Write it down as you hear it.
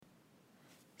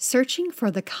Searching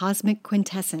for the Cosmic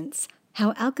Quintessence,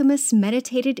 How Alchemists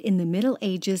Meditated in the Middle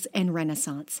Ages and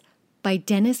Renaissance, by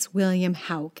Dennis William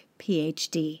Hauck,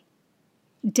 Ph.D.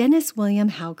 Dennis William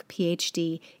Hauck,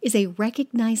 Ph.D., is a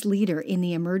recognized leader in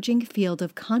the emerging field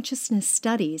of consciousness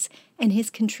studies and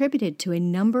has contributed to a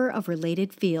number of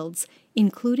related fields,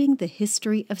 including the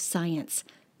history of science,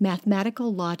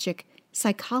 mathematical logic,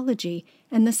 psychology,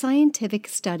 and the scientific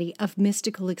study of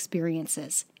mystical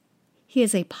experiences. He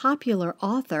is a popular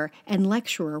author and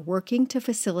lecturer working to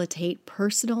facilitate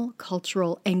personal,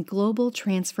 cultural, and global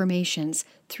transformations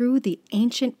through the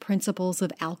ancient principles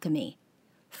of alchemy.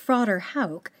 Frater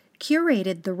Hauck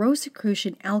curated the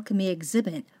Rosicrucian Alchemy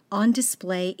exhibit on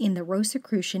display in the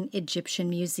Rosicrucian Egyptian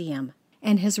Museum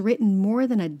and has written more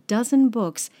than a dozen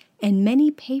books and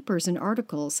many papers and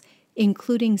articles,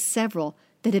 including several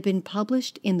that have been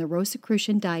published in the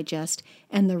Rosicrucian Digest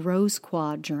and the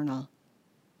Rose-Croix Journal.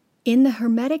 In the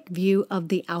Hermetic view of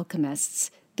the alchemists,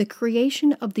 the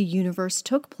creation of the universe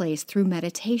took place through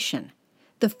meditation,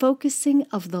 the focusing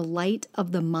of the light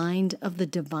of the mind of the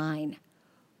divine.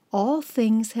 All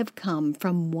things have come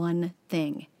from one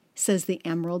thing, says the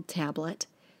Emerald Tablet,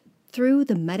 through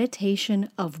the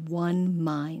meditation of one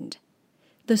mind.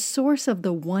 The source of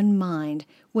the one mind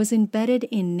was embedded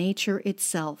in nature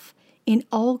itself, in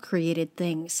all created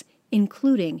things,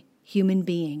 including human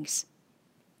beings.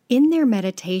 In their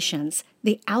meditations,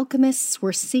 the alchemists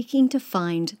were seeking to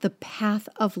find the path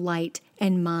of light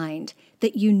and mind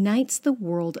that unites the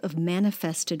world of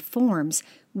manifested forms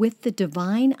with the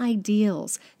divine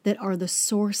ideals that are the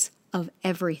source of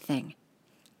everything.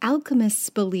 Alchemists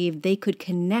believed they could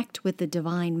connect with the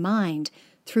divine mind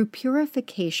through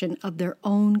purification of their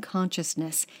own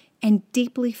consciousness and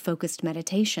deeply focused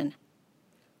meditation.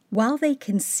 While they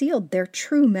concealed their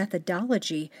true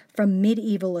methodology from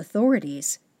medieval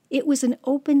authorities, it was an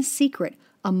open secret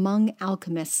among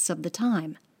alchemists of the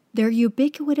time. Their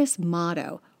ubiquitous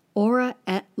motto, Ora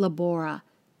et Labora,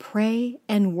 pray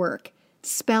and work,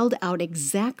 spelled out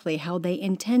exactly how they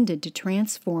intended to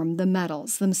transform the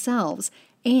metals themselves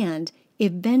and,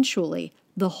 eventually,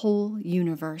 the whole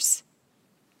universe.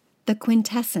 The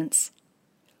quintessence.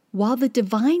 While the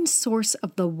divine source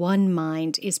of the one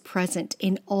mind is present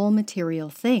in all material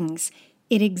things,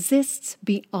 it exists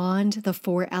beyond the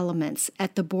four elements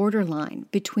at the borderline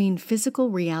between physical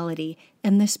reality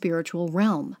and the spiritual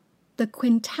realm. The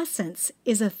quintessence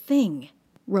is a thing,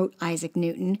 wrote Isaac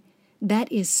Newton,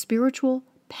 that is spiritual,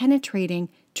 penetrating,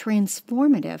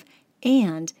 transformative,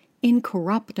 and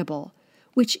incorruptible,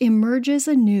 which emerges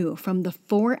anew from the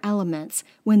four elements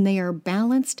when they are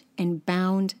balanced and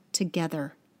bound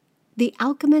together. The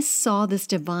alchemists saw this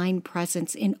divine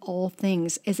presence in all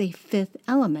things as a fifth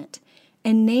element,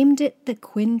 and named it the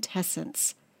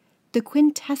quintessence. The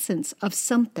quintessence of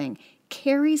something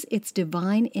carries its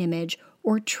divine image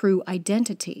or true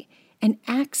identity and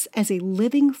acts as a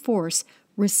living force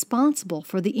responsible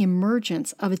for the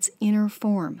emergence of its inner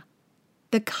form.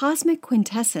 The cosmic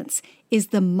quintessence is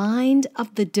the mind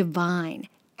of the divine,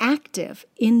 active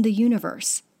in the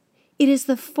universe. It is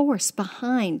the force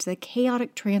behind the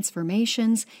chaotic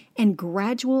transformations and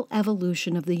gradual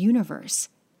evolution of the universe.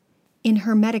 In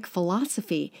Hermetic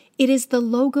philosophy, it is the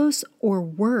logos or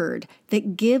word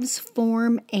that gives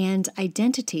form and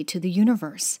identity to the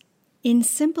universe. In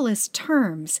simplest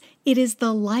terms, it is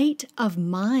the light of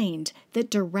mind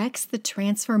that directs the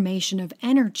transformation of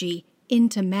energy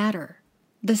into matter.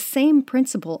 The same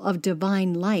principle of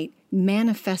divine light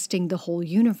manifesting the whole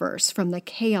universe from the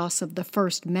chaos of the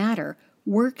first matter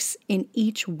works in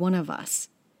each one of us.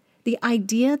 The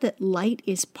idea that light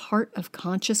is part of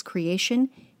conscious creation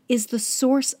is the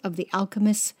source of the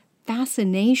alchemist's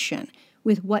fascination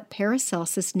with what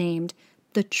Paracelsus named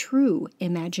the true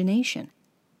imagination.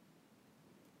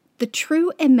 The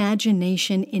true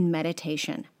imagination in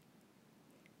meditation.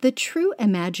 The true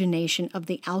imagination of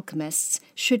the alchemists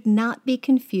should not be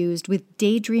confused with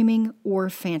daydreaming or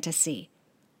fantasy.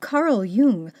 Carl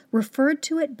Jung referred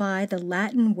to it by the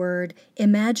Latin word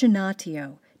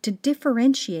imaginatio to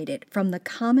differentiate it from the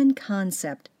common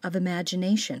concept of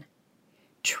imagination.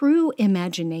 True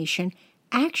imagination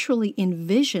actually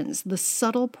envisions the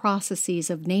subtle processes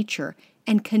of nature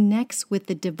and connects with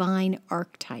the divine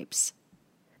archetypes.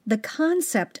 The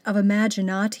concept of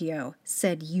imaginatio,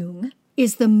 said Jung,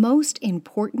 is the most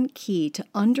important key to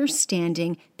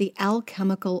understanding the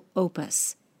alchemical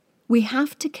opus. We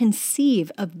have to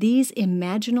conceive of these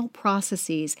imaginal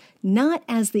processes not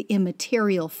as the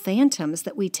immaterial phantoms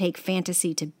that we take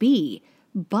fantasy to be,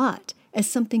 but as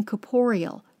something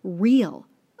corporeal, real,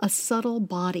 a subtle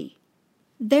body.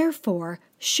 Therefore,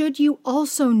 should you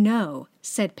also know,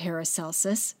 said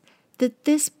Paracelsus, that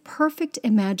this perfect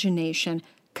imagination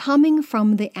coming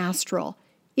from the astral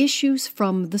issues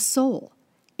from the soul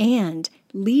and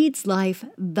leads life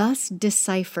thus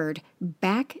deciphered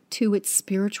back to its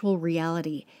spiritual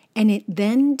reality, and it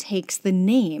then takes the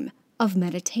name of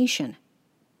meditation.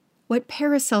 What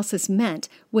Paracelsus meant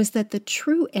was that the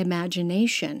true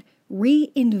imagination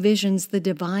re-envisions the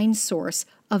divine source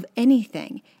of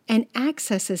anything and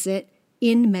accesses it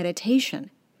in meditation.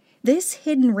 This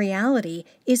hidden reality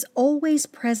is always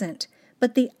present,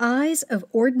 but the eyes of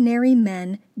ordinary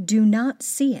men do not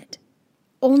see it.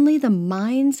 Only the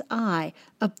mind's eye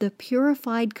of the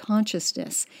purified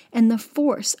consciousness and the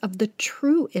force of the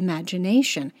true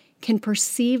imagination can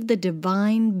perceive the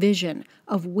divine vision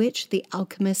of which the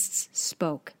alchemists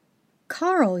spoke.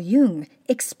 Carl Jung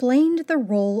explained the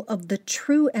role of the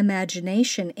true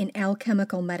imagination in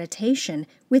alchemical meditation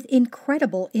with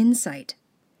incredible insight.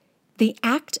 The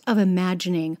act of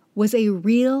imagining was a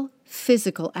real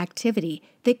physical activity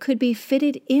that could be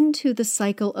fitted into the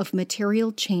cycle of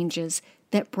material changes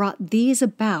that brought these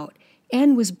about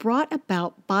and was brought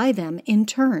about by them in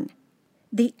turn.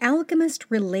 The alchemist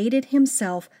related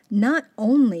himself not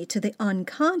only to the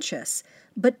unconscious,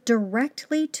 but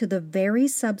directly to the very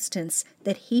substance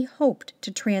that he hoped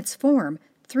to transform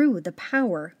through the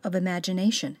power of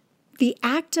imagination. The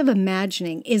act of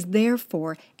imagining is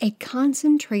therefore a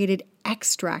concentrated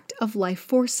extract of life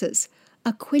forces,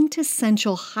 a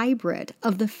quintessential hybrid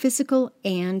of the physical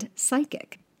and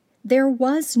psychic. There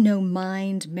was no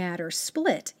mind-matter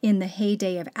split in the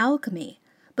heyday of alchemy,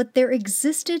 but there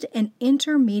existed an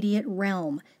intermediate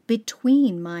realm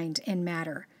between mind and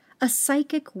matter, a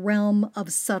psychic realm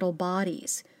of subtle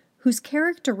bodies, whose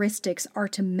characteristics are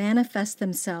to manifest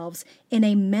themselves in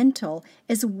a mental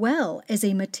as well as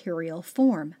a material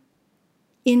form.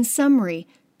 In summary,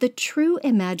 the true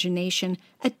imagination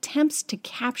attempts to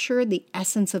capture the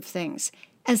essence of things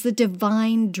as the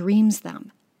divine dreams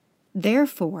them.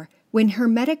 Therefore, when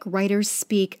Hermetic writers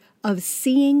speak of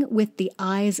seeing with the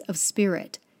eyes of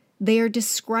spirit, they are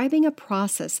describing a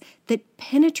process that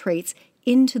penetrates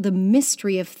into the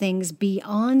mystery of things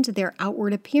beyond their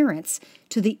outward appearance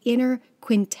to the inner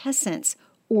quintessence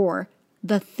or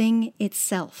the thing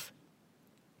itself.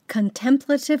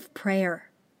 Contemplative prayer.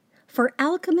 For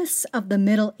alchemists of the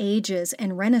Middle Ages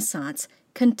and Renaissance,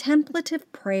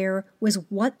 contemplative prayer was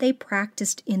what they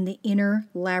practiced in the inner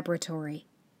laboratory.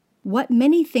 What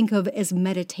many think of as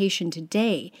meditation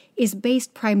today is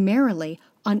based primarily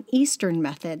on Eastern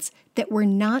methods that were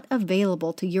not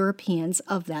available to Europeans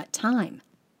of that time.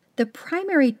 The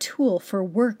primary tool for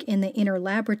work in the inner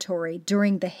laboratory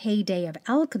during the heyday of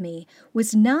alchemy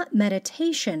was not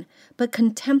meditation, but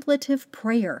contemplative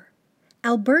prayer.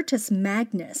 Albertus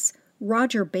Magnus,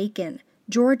 Roger Bacon,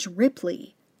 George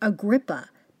Ripley, Agrippa,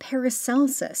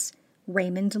 Paracelsus,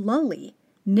 Raymond Lully,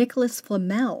 Nicholas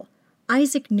Flamel,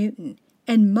 Isaac Newton,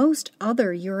 and most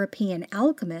other European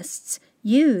alchemists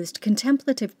used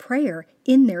contemplative prayer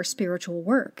in their spiritual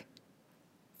work.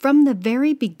 From the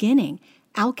very beginning,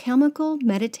 alchemical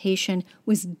meditation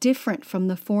was different from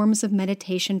the forms of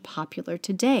meditation popular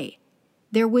today.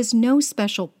 There was no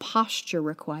special posture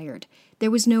required.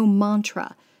 There was no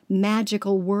mantra,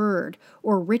 magical word,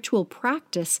 or ritual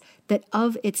practice that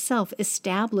of itself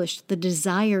established the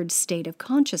desired state of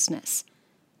consciousness.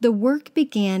 The work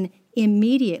began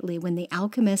immediately when the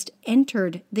alchemist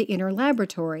entered the inner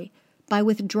laboratory by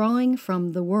withdrawing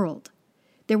from the world.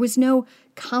 There was no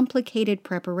complicated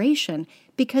preparation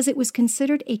because it was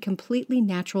considered a completely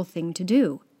natural thing to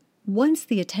do. Once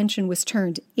the attention was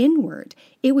turned inward,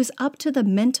 it was up to the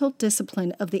mental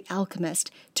discipline of the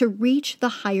alchemist to reach the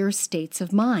higher states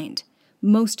of mind.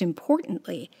 Most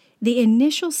importantly, the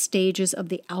initial stages of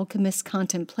the alchemist's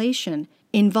contemplation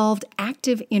involved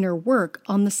active inner work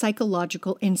on the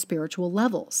psychological and spiritual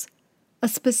levels. A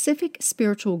specific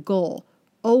spiritual goal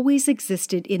always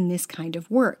existed in this kind of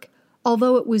work,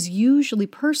 although it was usually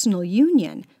personal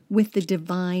union with the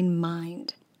divine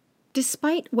mind.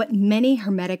 Despite what many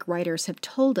Hermetic writers have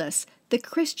told us, the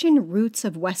Christian roots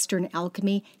of Western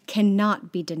alchemy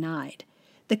cannot be denied.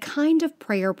 The kind of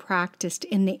prayer practiced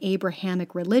in the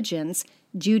Abrahamic religions,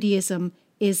 Judaism,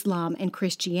 Islam, and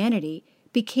Christianity,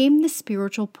 became the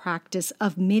spiritual practice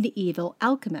of medieval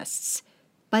alchemists.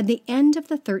 By the end of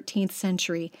the 13th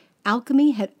century,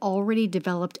 alchemy had already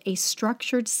developed a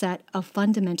structured set of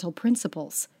fundamental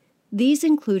principles. These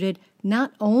included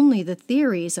not only the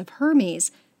theories of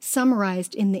Hermes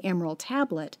summarized in the Emerald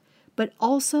Tablet, but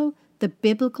also the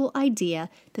biblical idea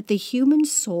that the human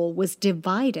soul was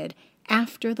divided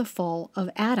after the fall of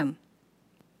Adam.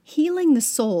 Healing the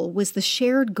soul was the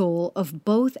shared goal of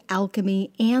both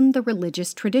alchemy and the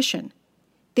religious tradition.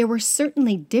 There were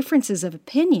certainly differences of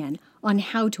opinion on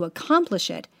how to accomplish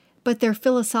it, but their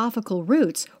philosophical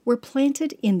roots were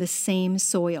planted in the same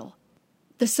soil.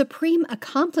 The supreme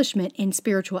accomplishment in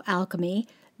spiritual alchemy,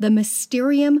 the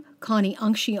Mysterium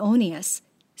Coniunctionis,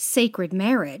 sacred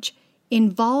marriage,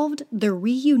 involved the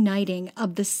reuniting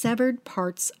of the severed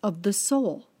parts of the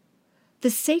soul. The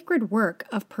sacred work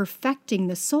of perfecting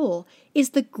the soul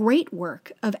is the great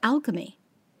work of alchemy.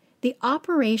 The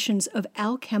operations of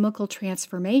alchemical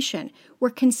transformation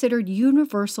were considered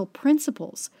universal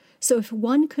principles, so if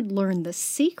one could learn the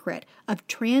secret of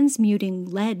transmuting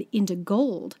lead into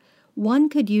gold, one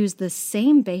could use the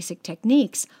same basic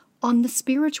techniques on the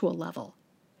spiritual level.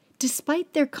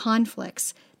 Despite their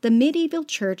conflicts, the medieval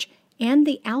church and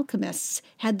the alchemists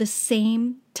had the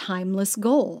same timeless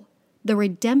goal, the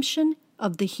redemption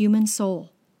of the human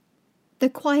soul. The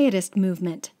Quietist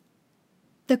movement.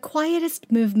 The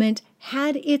Quietist movement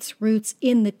had its roots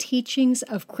in the teachings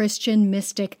of Christian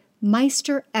mystic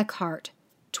Meister Eckhart,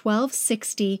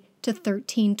 1260 to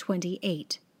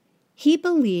 1328. He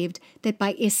believed that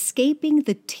by escaping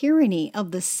the tyranny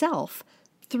of the self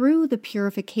through the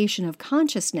purification of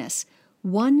consciousness,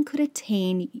 one could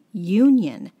attain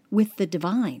union with the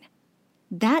divine.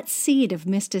 That seed of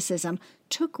mysticism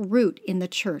took root in the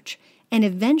church and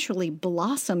eventually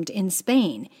blossomed in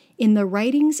Spain in the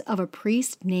writings of a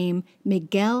priest named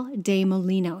Miguel de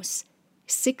Molinos,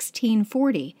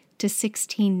 1640 to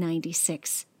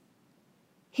 1696.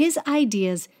 His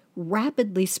ideas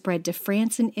rapidly spread to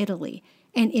France and Italy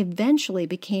and eventually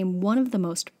became one of the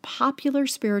most popular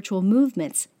spiritual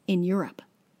movements in Europe.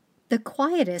 The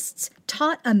Quietists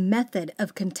taught a method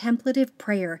of contemplative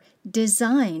prayer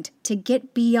designed to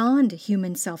get beyond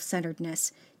human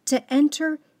self-centeredness, to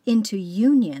enter into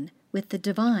union with the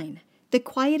divine. The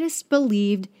Quietists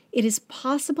believed it is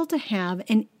possible to have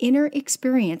an inner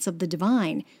experience of the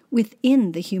divine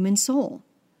within the human soul,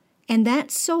 and that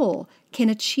soul can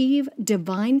achieve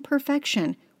divine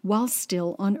perfection while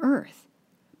still on earth.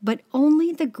 But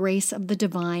only the grace of the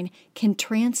divine can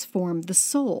transform the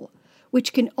soul,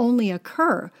 which can only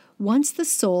occur once the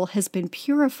soul has been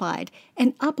purified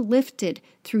and uplifted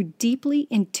through deeply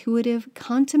intuitive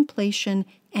contemplation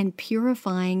and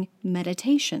purifying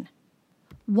meditation.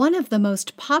 One of the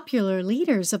most popular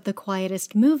leaders of the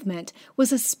Quietist movement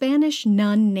was a Spanish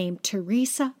nun named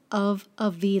Teresa of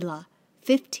Avila,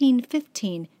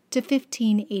 1515 to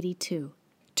 1582.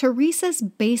 Teresa's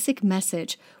basic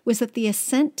message was that the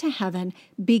ascent to heaven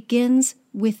begins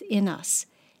within us,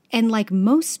 and like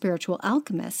most spiritual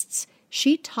alchemists,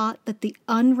 she taught that the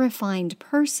unrefined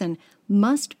person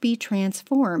must be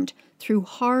transformed through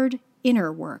hard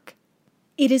inner work.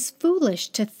 It is foolish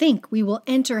to think we will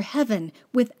enter heaven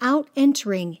without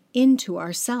entering into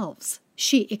ourselves,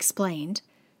 she explained,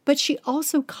 but she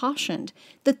also cautioned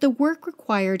that the work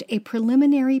required a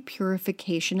preliminary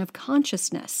purification of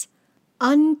consciousness.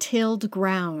 Untilled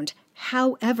ground,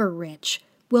 however rich,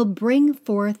 will bring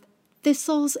forth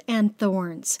thistles and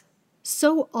thorns.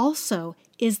 So also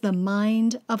is the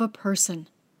mind of a person.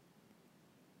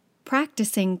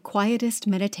 Practicing Quietist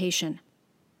meditation.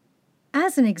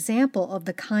 As an example of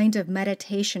the kind of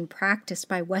meditation practiced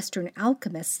by Western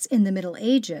alchemists in the Middle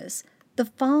Ages, the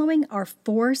following are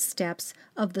 4 steps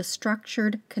of the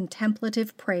structured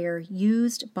contemplative prayer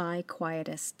used by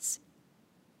Quietists.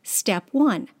 Step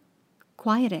 1.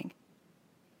 Quieting.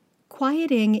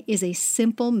 Quieting is a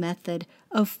simple method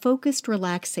of focused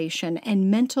relaxation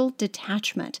and mental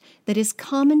detachment that is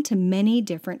common to many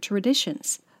different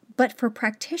traditions. But for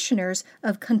practitioners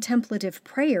of contemplative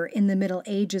prayer in the Middle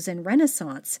Ages and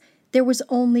Renaissance, there was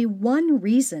only one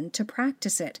reason to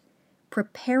practice it: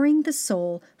 preparing the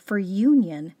soul for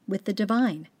union with the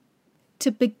divine.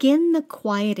 To begin the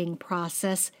quieting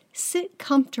process, sit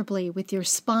comfortably with your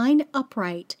spine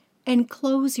upright and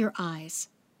close your eyes.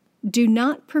 Do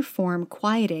not perform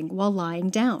quieting while lying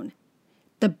down.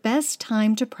 The best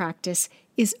time to practice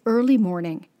is early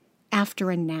morning,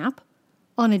 after a nap,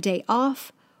 on a day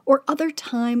off, or other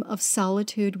time of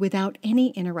solitude without any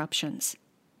interruptions.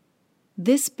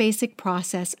 This basic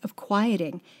process of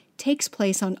quieting takes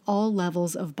place on all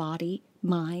levels of body,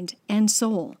 mind, and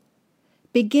soul.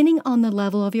 Beginning on the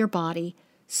level of your body,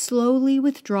 slowly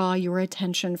withdraw your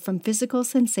attention from physical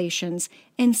sensations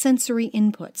and sensory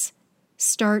inputs.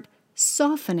 Start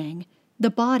softening the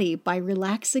body by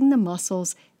relaxing the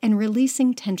muscles and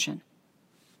releasing tension.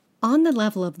 On the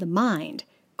level of the mind,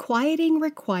 quieting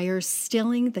requires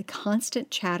stilling the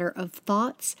constant chatter of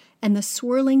thoughts and the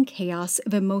swirling chaos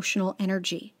of emotional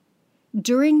energy.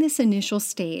 During this initial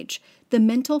stage, the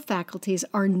mental faculties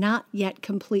are not yet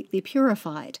completely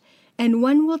purified, and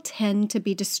one will tend to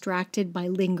be distracted by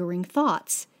lingering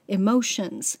thoughts,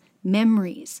 emotions,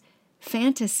 memories,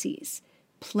 fantasies,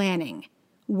 planning,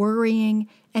 worrying,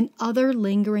 and other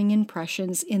lingering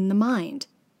impressions in the mind.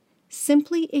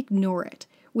 Simply ignore it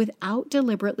without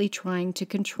deliberately trying to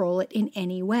control it in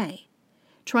any way.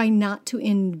 Try not to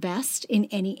invest in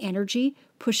any energy,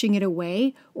 pushing it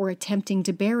away or attempting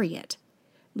to bury it.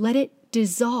 Let it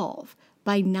dissolve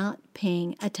by not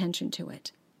paying attention to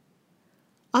it.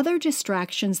 Other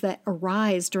distractions that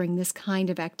arise during this kind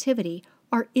of activity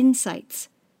are insights,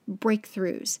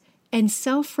 breakthroughs, and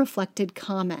self-reflected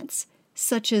comments,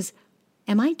 such as,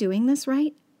 "Am I doing this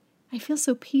right? I feel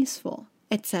so peaceful,"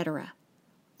 etc.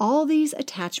 All these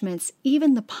attachments,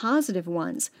 even the positive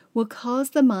ones, will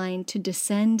cause the mind to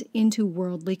descend into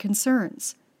worldly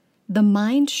concerns. The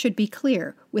mind should be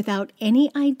clear without any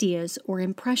ideas or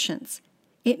impressions.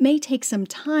 It may take some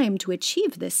time to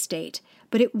achieve this state,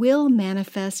 but it will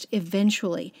manifest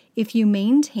eventually if you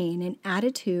maintain an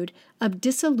attitude of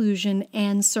disillusion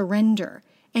and surrender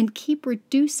and keep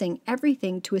reducing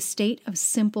everything to a state of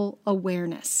simple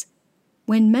awareness.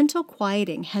 When mental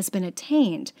quieting has been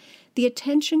attained, the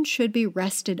attention should be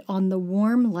rested on the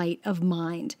warm light of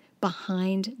mind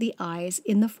behind the eyes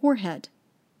in the forehead.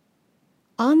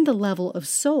 On the level of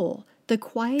soul, the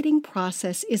quieting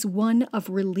process is one of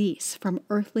release from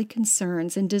earthly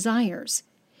concerns and desires.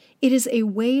 It is a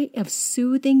way of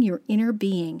soothing your inner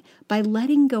being by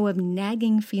letting go of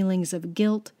nagging feelings of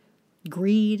guilt,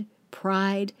 greed,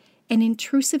 pride, and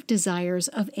intrusive desires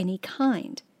of any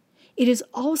kind. It is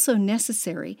also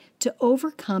necessary to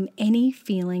overcome any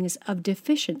feelings of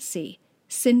deficiency,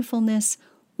 sinfulness,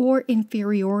 or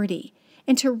inferiority,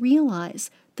 and to realize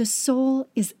the soul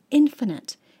is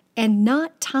infinite and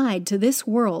not tied to this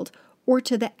world or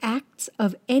to the acts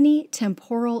of any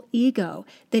temporal ego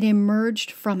that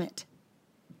emerged from it.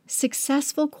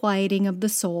 Successful quieting of the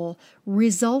soul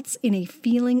results in a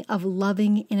feeling of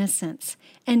loving innocence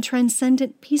and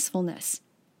transcendent peacefulness.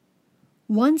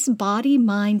 Once body,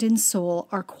 mind, and soul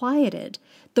are quieted,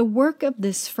 the work of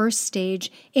this first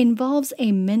stage involves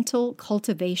a mental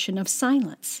cultivation of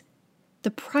silence.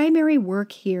 The primary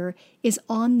work here is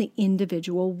on the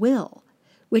individual will,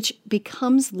 which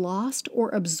becomes lost or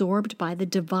absorbed by the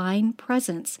divine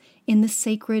presence in the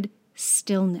sacred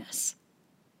stillness.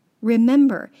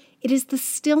 Remember, it is the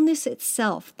stillness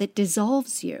itself that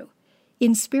dissolves you.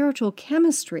 In spiritual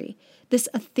chemistry, this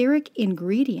etheric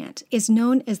ingredient is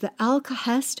known as the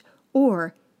alkahest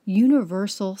or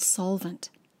universal solvent.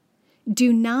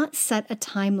 Do not set a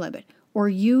time limit or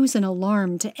use an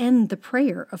alarm to end the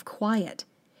prayer of quiet.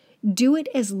 Do it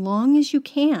as long as you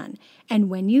can, and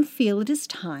when you feel it is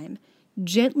time,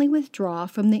 gently withdraw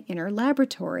from the inner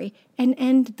laboratory and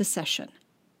end the session.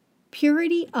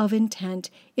 Purity of intent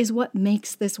is what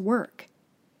makes this work.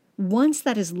 Once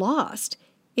that is lost,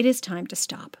 it is time to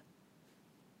stop.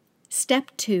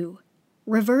 Step 2.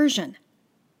 Reversion.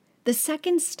 The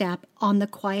second step on the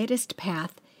quietest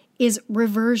path is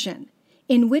reversion,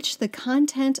 in which the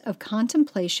content of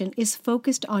contemplation is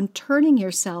focused on turning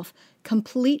yourself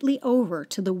completely over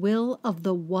to the will of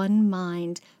the one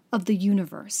mind of the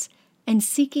universe and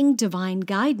seeking divine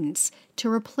guidance to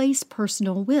replace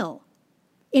personal will.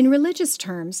 In religious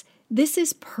terms, this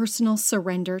is personal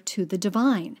surrender to the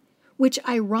divine, which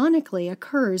ironically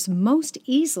occurs most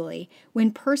easily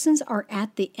when persons are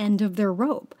at the end of their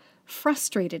rope,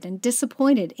 frustrated and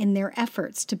disappointed in their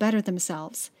efforts to better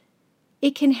themselves.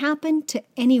 It can happen to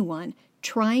anyone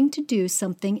trying to do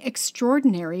something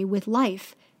extraordinary with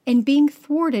life and being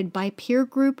thwarted by peer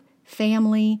group,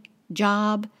 family,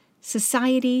 job,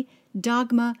 society,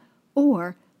 dogma,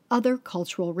 or other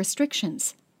cultural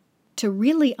restrictions. To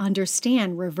really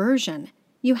understand reversion,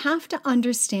 you have to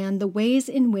understand the ways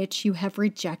in which you have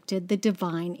rejected the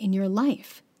divine in your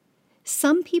life.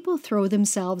 Some people throw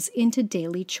themselves into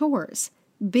daily chores,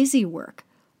 busy work,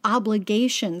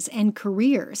 obligations, and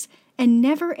careers, and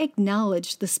never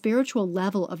acknowledge the spiritual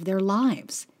level of their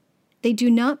lives. They do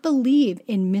not believe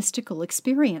in mystical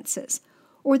experiences,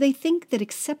 or they think that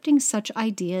accepting such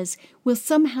ideas will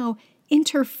somehow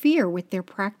interfere with their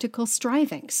practical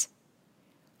strivings.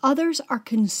 Others are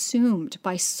consumed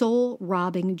by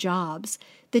soul-robbing jobs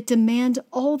that demand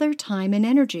all their time and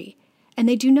energy, and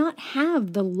they do not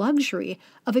have the luxury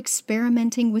of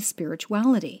experimenting with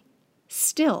spirituality.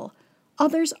 Still,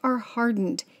 others are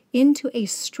hardened into a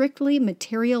strictly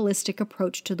materialistic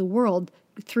approach to the world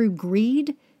through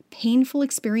greed, painful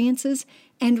experiences,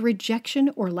 and rejection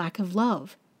or lack of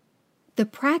love. The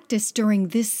practice during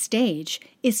this stage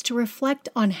is to reflect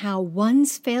on how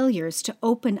one's failures to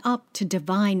open up to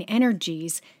divine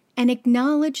energies and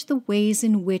acknowledge the ways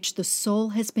in which the soul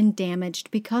has been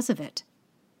damaged because of it.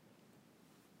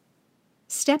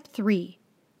 Step 3.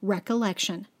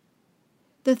 recollection.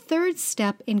 The third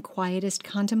step in quietist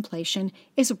contemplation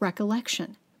is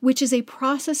recollection, which is a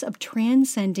process of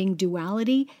transcending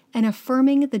duality and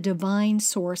affirming the divine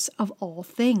source of all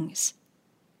things.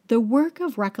 The work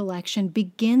of recollection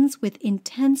begins with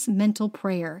intense mental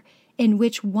prayer, in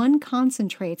which one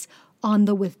concentrates on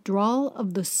the withdrawal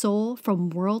of the soul from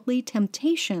worldly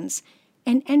temptations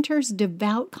and enters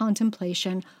devout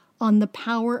contemplation on the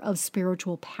power of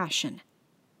spiritual passion.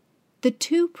 The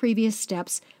two previous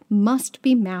steps must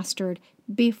be mastered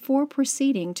before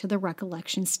proceeding to the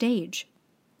recollection stage.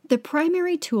 The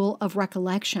primary tool of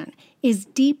recollection is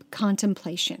deep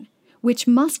contemplation, which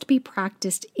must be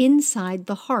practiced inside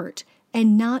the heart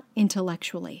and not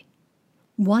intellectually.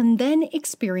 One then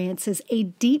experiences a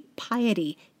deep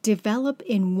piety develop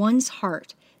in one's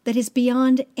heart that is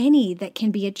beyond any that can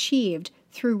be achieved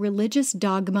through religious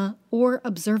dogma or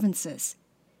observances.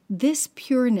 This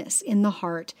pureness in the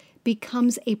heart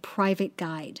becomes a private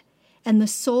guide, and the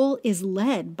soul is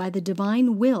led by the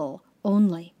divine will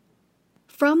only.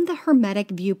 From the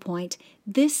Hermetic viewpoint,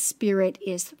 this spirit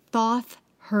is Thoth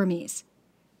Hermes,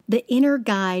 the inner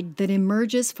guide that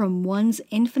emerges from one's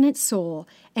infinite soul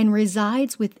and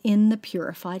resides within the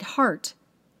purified heart.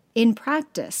 In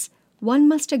practice, one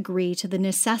must agree to the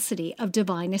necessity of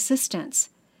divine assistance,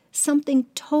 something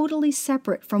totally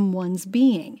separate from one's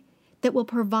being, that will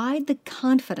provide the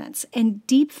confidence and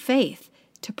deep faith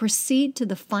to proceed to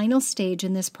the final stage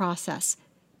in this process,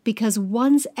 because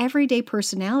one's everyday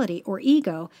personality or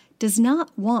ego does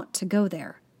not want to go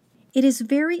there. It is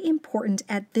very important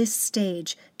at this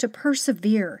stage to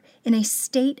persevere in a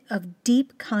state of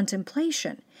deep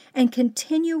contemplation and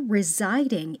continue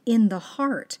residing in the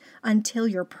heart until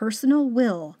your personal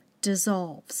will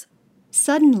dissolves.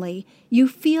 Suddenly, you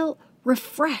feel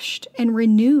refreshed and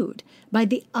renewed by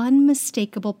the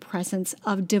unmistakable presence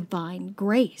of divine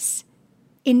grace.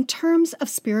 In terms of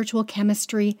spiritual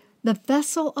chemistry, the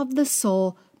vessel of the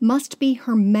soul must be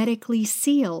hermetically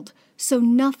sealed so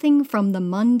nothing from the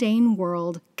mundane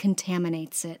world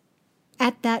contaminates it.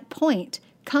 At that point,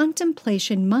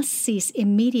 contemplation must cease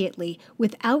immediately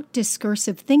without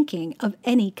discursive thinking of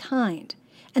any kind,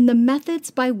 and the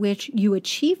methods by which you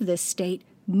achieve this state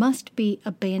must be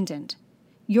abandoned.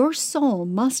 Your soul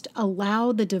must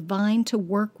allow the divine to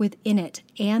work within it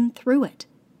and through it.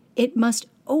 It must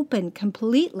open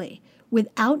completely,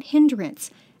 without hindrance,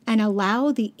 and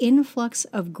allow the influx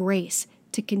of grace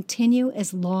to continue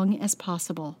as long as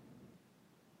possible.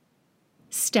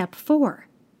 Step 4.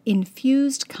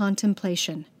 Infused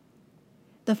contemplation.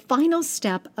 The final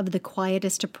step of the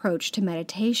quietist approach to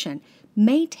meditation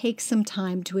may take some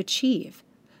time to achieve,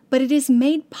 but it is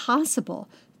made possible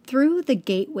through the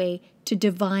gateway to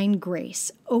divine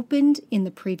grace opened in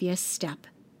the previous step.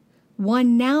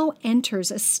 One now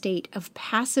enters a state of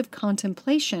passive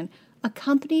contemplation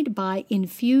accompanied by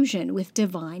infusion with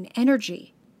divine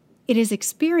energy. It is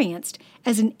experienced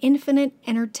as an infinite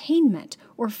entertainment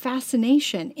or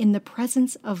fascination in the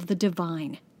presence of the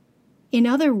divine. In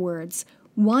other words,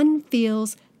 one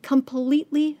feels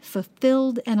completely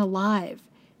fulfilled and alive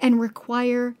and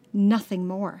require nothing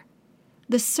more.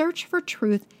 The search for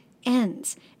truth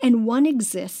ends, and one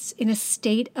exists in a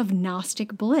state of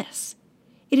Gnostic bliss.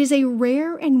 It is a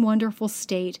rare and wonderful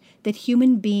state that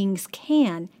human beings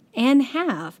can and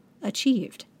have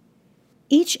achieved.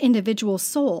 Each individual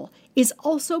soul is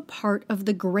also part of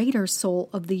the greater soul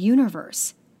of the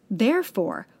universe.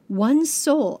 Therefore, one's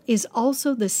soul is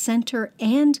also the center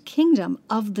and kingdom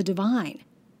of the divine.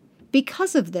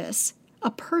 Because of this, a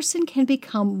person can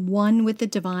become one with the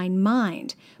divine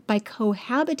mind by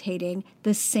cohabitating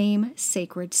the same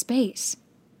sacred space.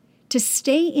 To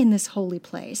stay in this holy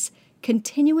place,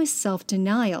 continuous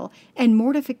self-denial and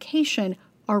mortification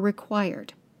are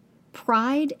required.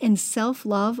 Pride and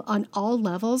self-love on all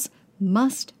levels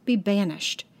must be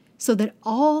banished, so that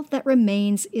all that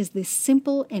remains is the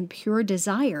simple and pure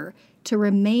desire to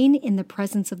remain in the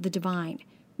presence of the divine,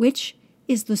 which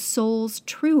is the soul's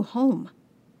true home.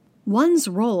 One's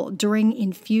role during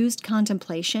infused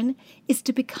contemplation is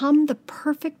to become the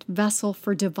perfect vessel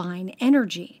for divine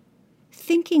energy.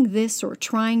 Thinking this or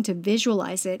trying to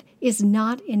visualize it is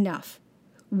not enough.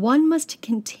 One must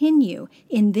continue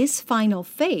in this final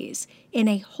phase in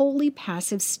a wholly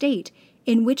passive state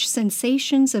in which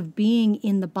sensations of being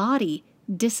in the body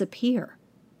disappear.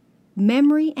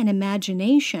 Memory and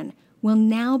imagination will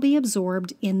now be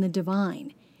absorbed in the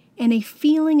divine, and a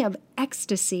feeling of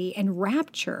ecstasy and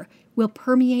rapture will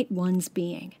permeate one's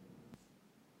being.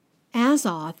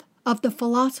 Azoth of the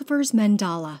Philosopher's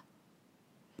Mandala.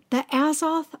 The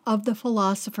Azoth of the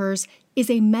Philosophers is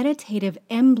a meditative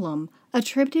emblem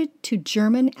attributed to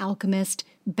German alchemist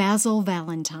Basil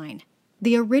Valentine.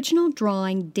 The original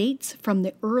drawing dates from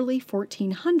the early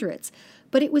 1400s,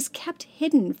 but it was kept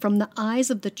hidden from the eyes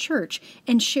of the church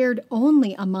and shared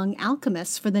only among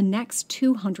alchemists for the next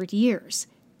 200 years.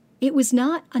 It was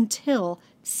not until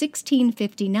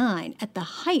 1659, at the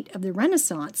height of the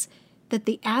Renaissance, that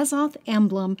the Azoth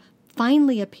emblem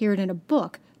finally appeared in a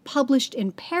book published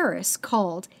in Paris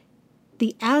called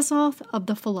The Azoth of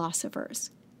the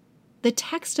Philosophers. The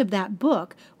text of that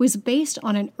book was based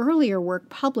on an earlier work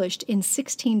published in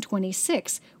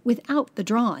 1626 without the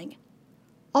drawing.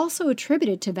 Also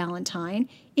attributed to Valentine,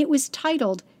 it was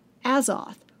titled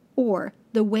Azoth, or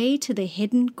The Way to the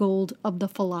Hidden Gold of the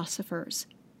Philosophers.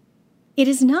 It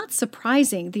is not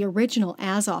surprising the original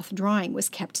Azoth drawing was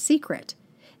kept secret.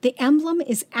 The emblem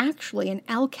is actually an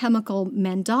alchemical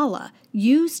mandala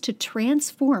used to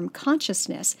transform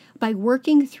consciousness by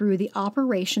working through the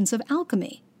operations of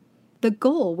alchemy. The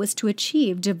goal was to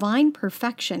achieve divine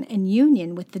perfection and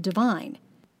union with the divine.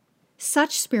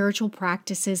 Such spiritual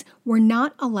practices were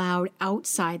not allowed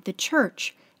outside the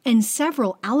church, and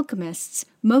several alchemists,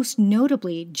 most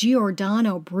notably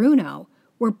Giordano Bruno,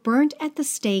 were burnt at the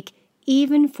stake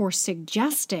even for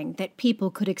suggesting that people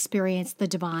could experience the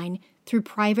divine through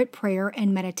private prayer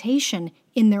and meditation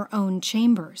in their own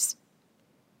chambers.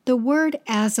 The word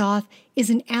Azoth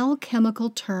is an alchemical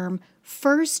term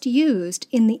first used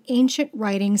in the ancient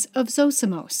writings of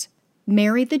Zosimos,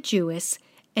 Mary the Jewess,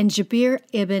 and Jabir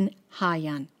ibn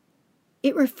Hayyan.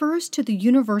 It refers to the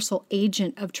universal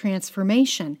agent of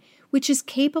transformation, which is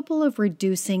capable of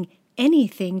reducing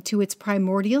anything to its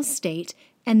primordial state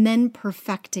and then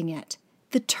perfecting it.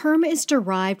 The term is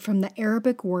derived from the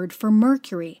Arabic word for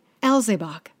mercury,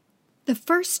 Alzebak. The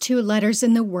first two letters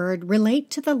in the word relate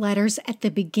to the letters at the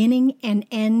beginning and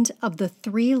end of the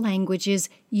three languages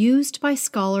used by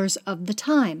scholars of the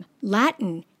time: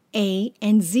 Latin, A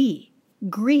and Z,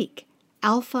 Greek,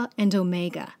 Alpha and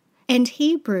Omega, and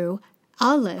Hebrew,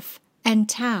 Aleph and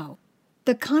Tau.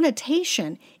 The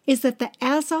connotation is that the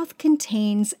Azoth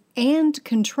contains and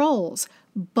controls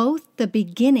both the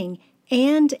beginning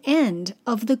and end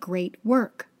of the great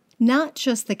work. Not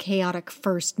just the chaotic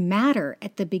first matter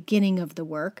at the beginning of the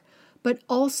work, but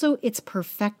also its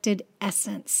perfected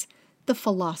essence, the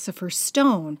philosopher's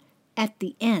stone, at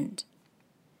the end.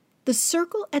 The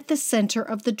circle at the center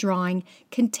of the drawing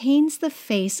contains the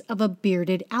face of a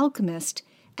bearded alchemist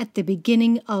at the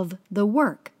beginning of the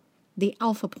work, the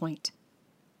alpha point.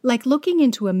 Like looking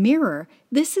into a mirror,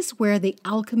 this is where the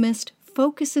alchemist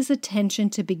focuses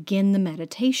attention to begin the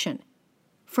meditation.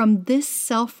 From this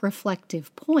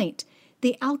self-reflective point,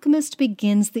 the alchemist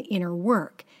begins the inner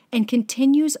work and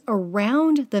continues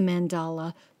around the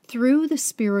mandala through the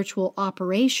spiritual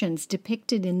operations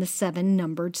depicted in the 7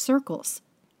 numbered circles.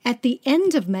 At the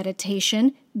end of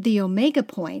meditation, the omega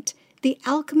point, the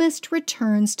alchemist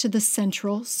returns to the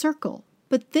central circle,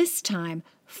 but this time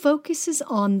focuses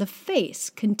on the face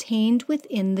contained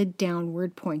within the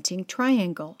downward-pointing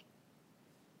triangle.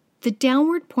 The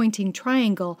downward-pointing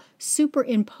triangle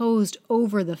superimposed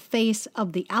over the face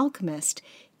of the alchemist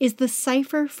is the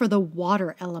cipher for the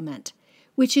water element,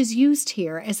 which is used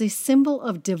here as a symbol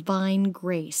of divine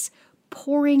grace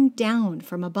pouring down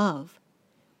from above.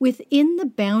 Within the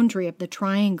boundary of the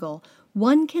triangle,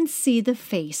 one can see the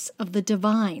face of the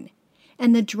divine,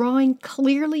 and the drawing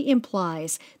clearly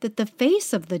implies that the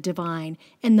face of the divine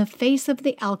and the face of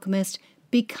the alchemist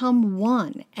become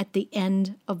one at the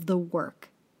end of the work.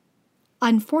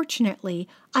 Unfortunately,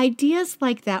 ideas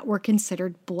like that were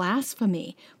considered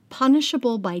blasphemy,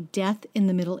 punishable by death in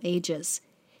the Middle Ages.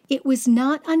 It was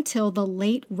not until the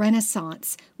late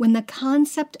Renaissance when the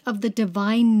concept of the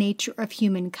divine nature of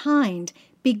humankind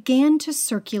began to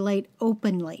circulate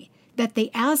openly that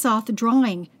the Azoth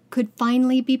drawing could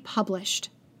finally be published.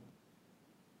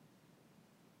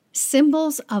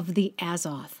 Symbols of the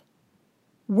Azoth.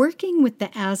 Working with the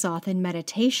Azoth in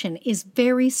meditation is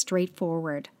very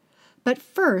straightforward. But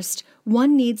first,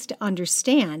 one needs to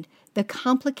understand the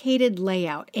complicated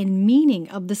layout and meaning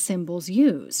of the symbols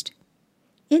used.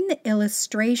 In the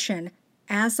illustration,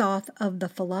 Azoth of the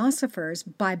Philosophers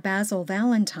by Basil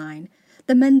Valentine,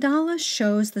 the mandala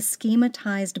shows the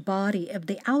schematized body of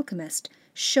the alchemist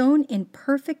shown in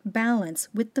perfect balance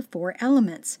with the 4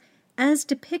 elements, as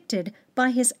depicted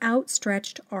by his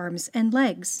outstretched arms and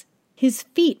legs. His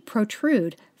feet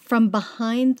protrude from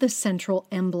behind the central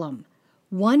emblem,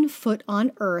 1 foot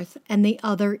on earth and the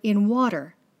other in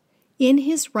water. In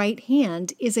his right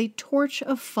hand is a torch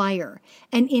of fire,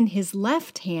 and in his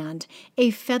left hand a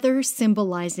feather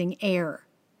symbolizing air.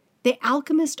 The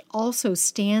alchemist also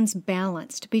stands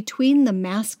balanced between the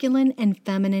masculine and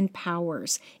feminine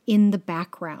powers in the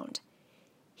background.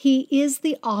 He is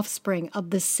the offspring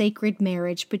of the sacred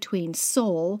marriage between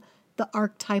Sol, the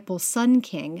archetypal Sun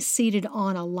King seated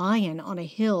on a lion on a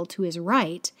hill to his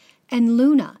right, and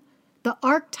Luna, the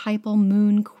archetypal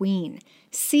Moon Queen,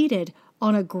 seated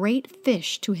on a great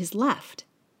fish to his left.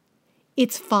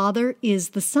 Its father is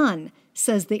the sun,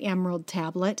 says the Emerald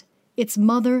Tablet, its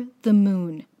mother the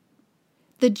moon.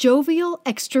 The jovial,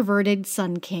 extroverted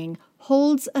Sun King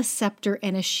holds a scepter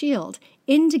and a shield,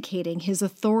 indicating his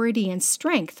authority and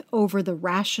strength over the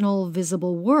rational,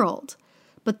 visible world.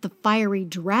 But the fiery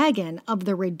dragon of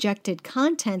the rejected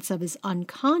contents of his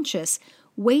unconscious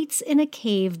waits in a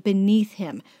cave beneath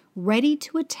him, ready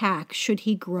to attack should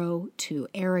he grow too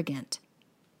arrogant.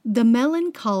 The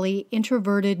melancholy,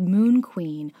 introverted Moon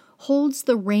Queen holds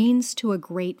the reins to a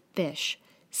great fish,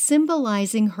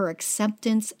 symbolizing her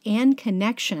acceptance and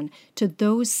connection to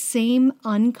those same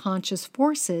unconscious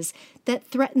forces that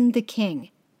threaten the king.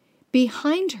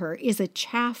 Behind her is a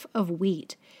chaff of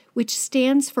wheat, which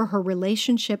stands for her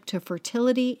relationship to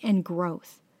fertility and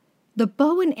growth. The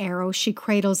bow and arrow she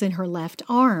cradles in her left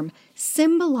arm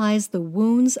symbolize the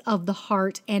wounds of the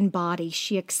heart and body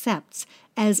she accepts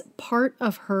as part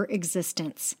of her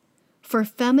existence. For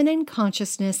feminine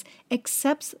consciousness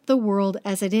accepts the world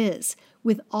as it is,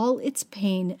 with all its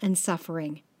pain and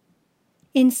suffering.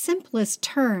 In simplest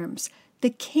terms, the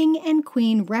king and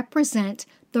queen represent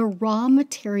the raw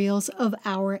materials of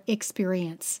our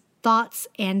experience, thoughts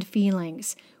and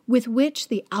feelings, with which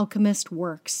the alchemist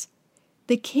works.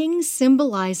 The king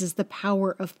symbolizes the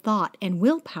power of thought and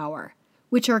willpower,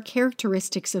 which are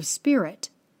characteristics of spirit.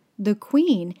 The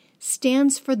queen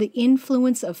stands for the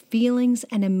influence of feelings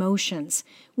and emotions,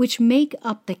 which make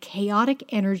up the chaotic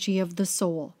energy of the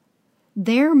soul.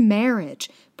 Their marriage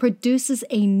produces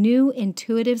a new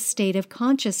intuitive state of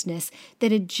consciousness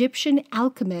that Egyptian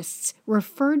alchemists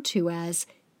referred to as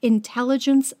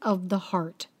intelligence of the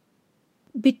heart.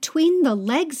 Between the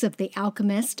legs of the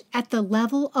alchemist, at the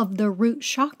level of the root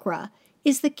chakra,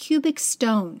 is the cubic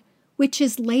stone, which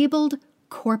is labeled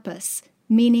corpus,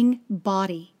 meaning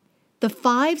body. The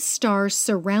 5 stars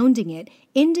surrounding it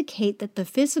indicate that the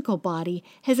physical body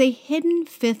has a hidden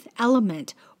 5th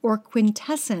element, or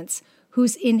quintessence,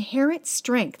 whose inherent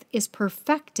strength is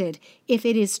perfected if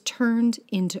it is turned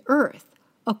into earth,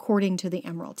 according to the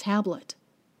Emerald Tablet.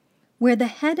 Where the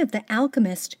head of the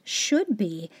alchemist should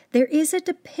be, there is a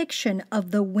depiction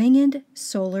of the winged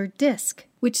solar disk,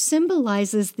 which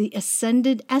symbolizes the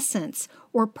ascended essence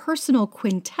or personal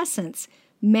quintessence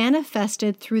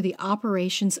manifested through the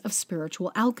operations of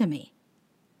spiritual alchemy.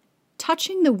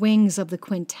 Touching the wings of the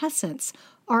quintessence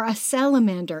are a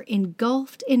salamander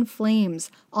engulfed in flames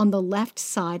on the left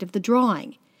side of the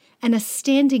drawing, and a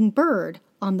standing bird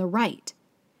on the right.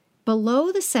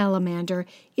 Below the salamander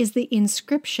is the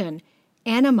inscription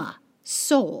Anima,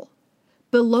 soul.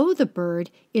 Below the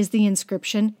bird is the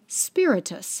inscription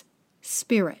Spiritus,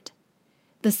 spirit.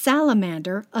 The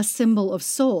salamander, a symbol of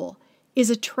soul, is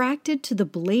attracted to the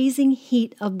blazing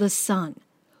heat of the sun,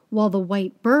 while the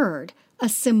white bird, a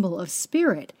symbol of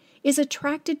spirit, is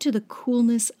attracted to the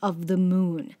coolness of the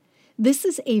moon. This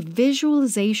is a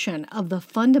visualization of the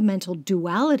fundamental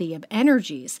duality of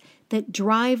energies that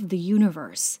drive the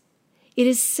universe. It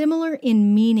is similar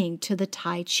in meaning to the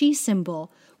Tai Chi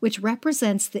symbol, which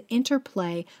represents the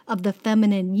interplay of the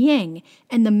feminine yin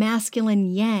and the masculine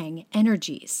yang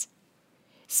energies.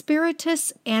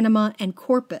 Spiritus, anima, and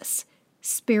corpus,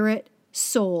 spirit,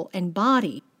 soul, and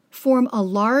body, form a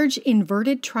large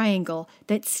inverted triangle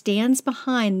that stands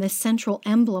behind the central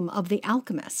emblem of the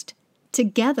alchemist.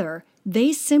 Together,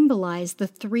 they symbolize the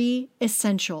 3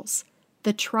 essentials,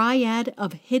 the triad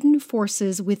of hidden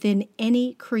forces within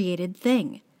any created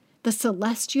thing, the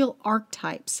celestial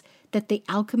archetypes that the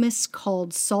alchemists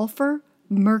called sulfur,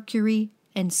 mercury,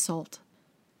 and salt.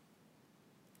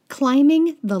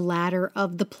 Climbing the ladder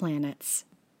of the planets.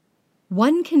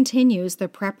 One continues the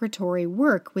preparatory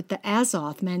work with the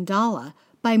Azoth mandala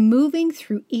by moving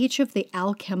through each of the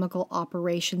alchemical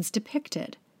operations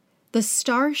depicted. The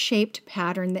star-shaped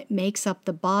pattern that makes up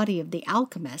the body of the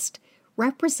alchemist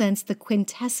represents the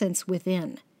quintessence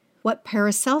within, what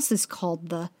Paracelsus called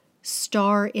the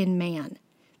star in man,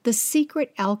 the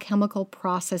secret alchemical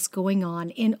process going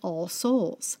on in all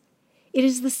souls. It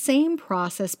is the same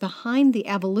process behind the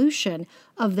evolution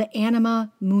of the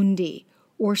anima mundi,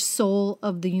 or soul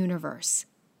of the universe.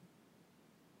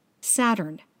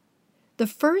 Saturn. The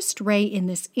first ray in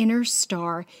this inner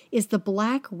star is the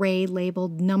black ray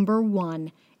labeled number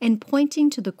 1 and pointing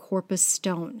to the corpus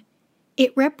stone.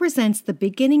 It represents the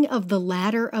beginning of the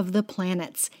ladder of the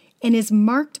planets and is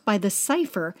marked by the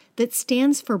cipher that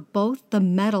stands for both the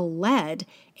metal lead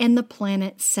and the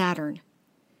planet Saturn.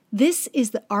 This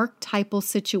is the archetypal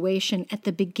situation at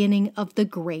the beginning of the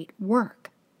great work.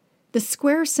 The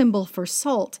square symbol for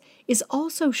salt is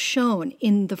also shown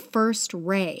in the first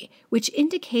ray, which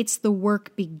indicates the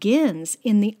work begins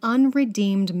in the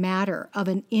unredeemed matter of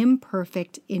an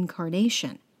imperfect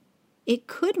incarnation. It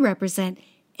could represent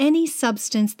any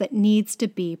substance that needs to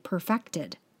be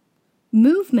perfected.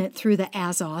 Movement through the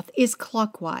Azoth is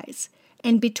clockwise,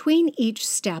 and between each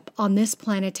step on this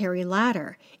planetary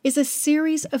ladder is a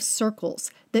series of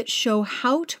circles that show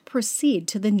how to proceed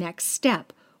to the next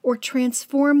step or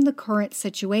transform the current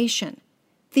situation.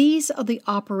 These are the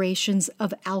operations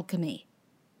of alchemy.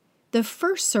 The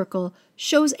first circle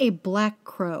shows a black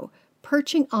crow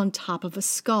perching on top of a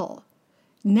skull.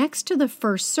 Next to the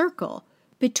first circle,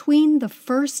 between the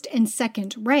first and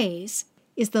second rays,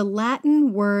 is the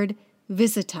Latin word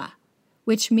visita,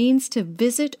 which means to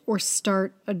visit or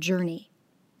start a journey.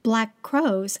 Black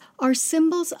crows are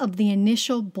symbols of the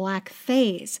initial black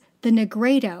phase, the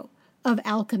nigredo, of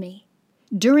alchemy,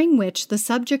 during which the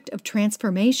subject of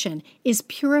transformation is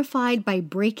purified by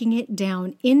breaking it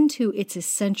down into its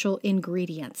essential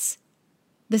ingredients.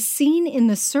 The scene in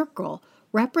the circle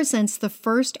represents the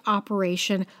first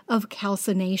operation of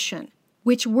calcination,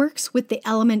 which works with the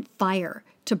element fire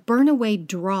to burn away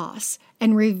dross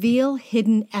and reveal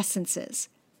hidden essences.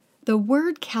 The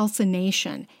word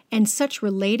calcination and such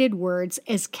related words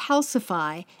as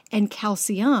calcify and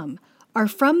calcium are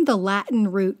from the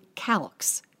Latin root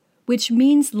calx, which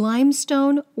means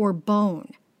limestone or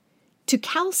bone. To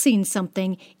calcine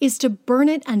something is to burn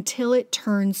it until it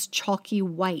turns chalky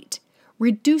white,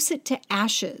 reduce it to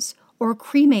ashes, or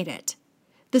cremate it.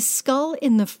 The skull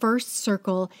in the first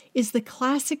circle is the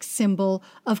classic symbol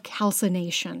of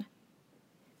calcination.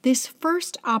 This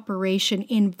first operation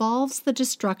involves the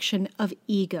destruction of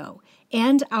ego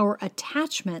and our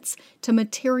attachments to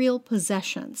material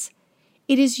possessions.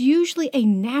 It is usually a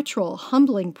natural,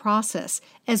 humbling process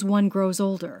as one grows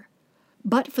older.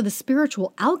 But for the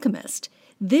spiritual alchemist,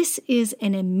 this is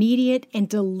an immediate and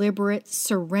deliberate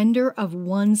surrender of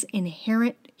one's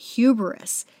inherent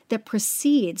hubris that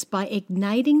proceeds by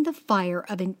igniting the fire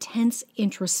of intense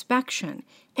introspection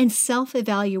and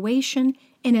self-evaluation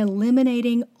and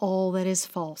eliminating all that is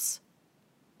false.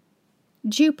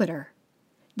 Jupiter.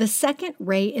 The second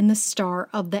ray in the star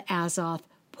of the Azoth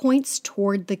points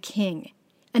toward the king,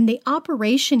 and the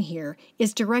operation here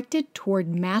is directed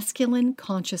toward masculine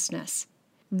consciousness.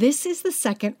 This is the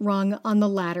second rung on the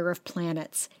ladder of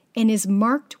planets and is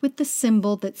marked with the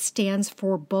symbol that stands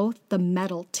for both the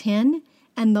metal tin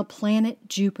and the planet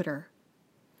Jupiter.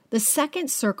 The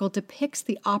second circle depicts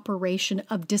the operation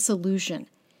of dissolution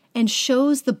and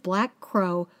shows the black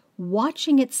crow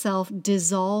watching itself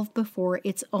dissolve before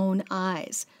its own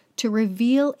eyes to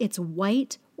reveal its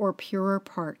white or purer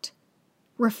part.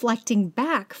 Reflecting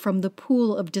back from the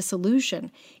pool of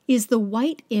dissolution is the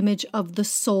white image of the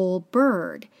soul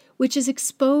bird, which is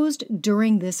exposed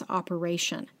during this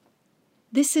operation.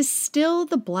 This is still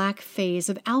the black phase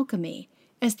of alchemy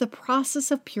as the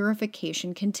process of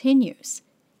purification continues.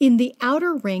 In the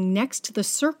outer ring next to the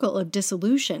circle of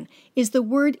dissolution is the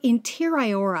word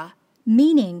interiora,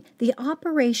 meaning the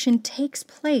operation takes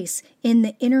place in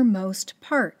the innermost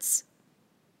parts.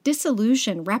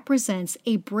 Dissolution represents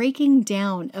a breaking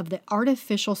down of the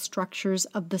artificial structures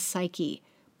of the psyche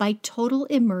by total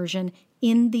immersion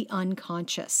in the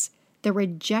unconscious, the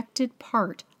rejected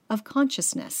part of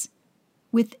consciousness.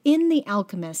 Within the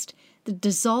alchemist, the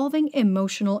dissolving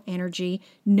emotional energy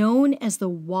known as the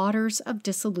waters of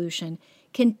dissolution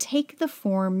can take the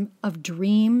form of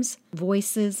dreams,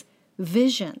 voices,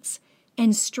 visions,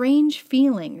 and strange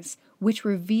feelings which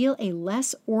reveal a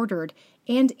less ordered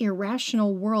and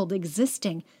irrational world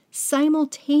existing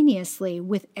simultaneously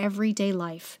with everyday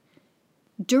life.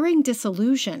 During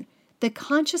dissolution, the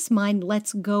conscious mind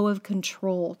lets go of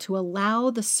control to allow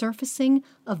the surfacing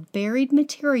of buried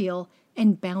material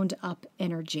and bound-up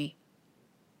energy.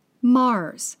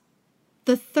 Mars.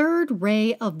 The third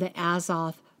ray of the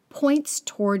Azoth points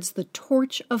towards the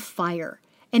torch of fire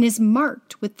and is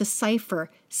marked with the cipher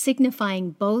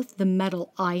signifying both the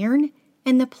metal iron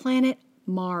and the planet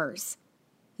Mars.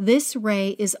 This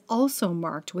ray is also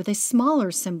marked with a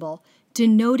smaller symbol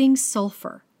denoting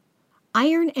sulfur.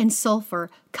 Iron and sulfur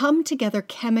come together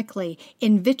chemically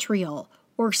in vitriol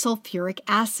or sulfuric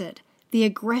acid, the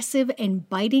aggressive and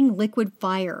biting liquid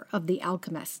fire of the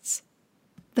alchemists.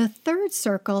 The third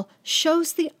circle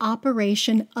shows the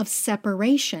operation of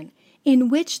separation, in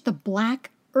which the black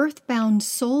earthbound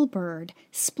soul bird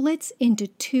splits into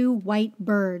 2 white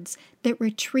birds that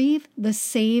retrieve the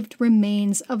saved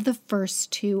remains of the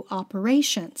first 2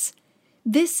 operations.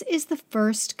 This is the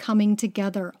first coming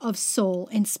together of soul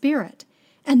and spirit,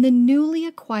 and the newly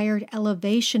acquired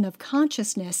elevation of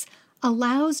consciousness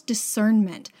allows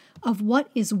discernment of what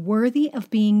is worthy of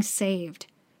being saved.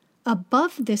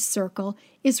 Above this circle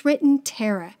is written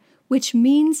Terra, which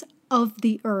means of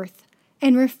the earth,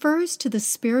 and refers to the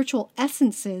spiritual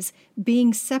essences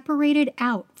being separated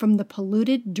out from the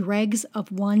polluted dregs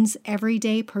of one's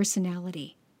everyday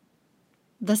personality.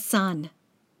 The sun.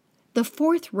 The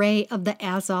 4th ray of the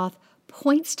Azoth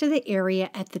points to the area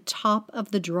at the top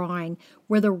of the drawing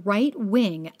where the right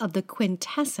wing of the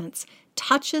quintessence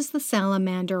touches the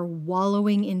salamander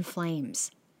wallowing in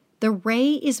flames. The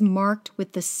ray is marked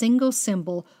with the single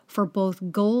symbol for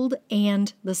both gold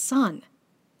and the sun.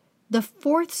 The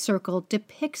 4th circle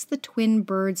depicts the twin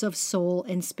birds of soul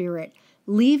and spirit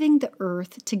leaving the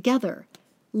earth together,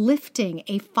 lifting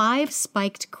a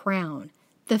 5-spiked crown,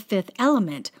 the 5th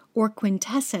element or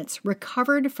quintessence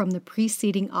recovered from the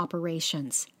preceding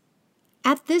operations.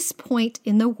 At this point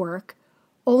in the work,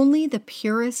 only the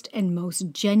purest and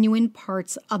most genuine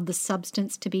parts of the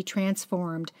substance to be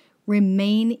transformed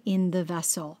remain in the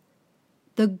vessel.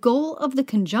 The goal of the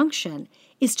conjunction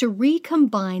is to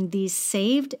recombine these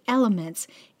saved elements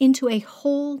into a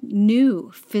whole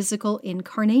new physical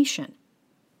incarnation.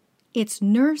 Its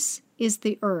nurse is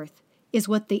the earth, is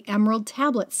what the Emerald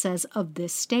Tablet says of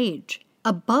this stage.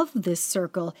 Above this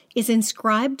circle is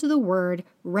inscribed the word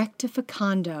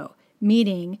rectificando,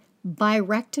 meaning by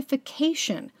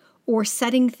rectification or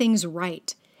setting things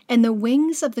right, and the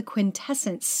wings of the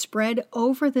quintessence spread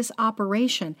over this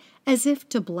operation as if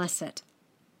to bless it.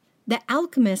 The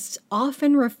alchemists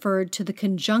often referred to the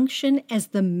conjunction as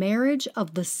the marriage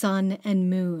of the sun and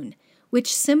moon,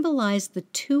 which symbolized the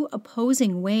 2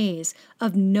 opposing ways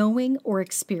of knowing or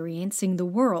experiencing the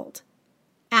world.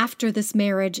 After this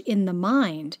marriage in the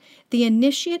mind, the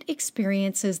initiate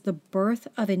experiences the birth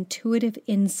of intuitive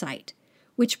insight,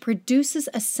 which produces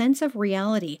a sense of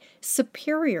reality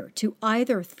superior to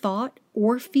either thought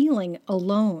or feeling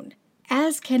alone.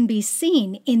 As can be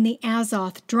seen in the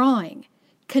Azoth drawing,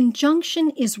 conjunction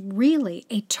is really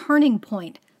a turning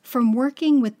point from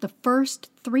working with the first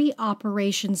 3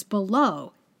 operations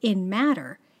below in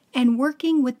matter and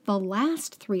working with the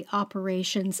last 3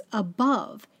 operations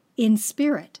above in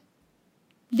spirit.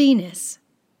 Venus.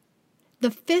 The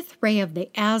 5th ray of the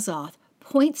Azoth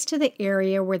points to the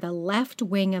area where the left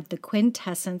wing of the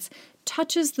quintessence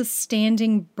touches the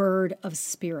standing bird of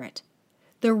spirit.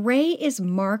 The ray is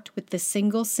marked with the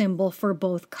single symbol for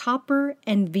both copper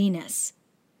and Venus.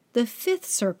 The 5th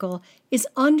circle is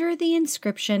under the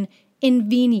inscription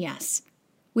Invenias,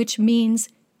 which means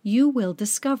you will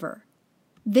discover.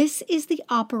 This is the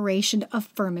operation of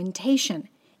fermentation,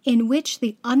 in which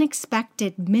the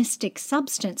unexpected mystic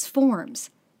substance forms,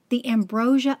 the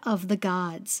ambrosia of the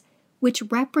gods, which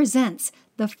represents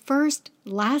the first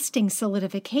lasting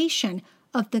solidification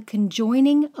of the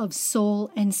conjoining of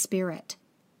soul and spirit.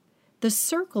 The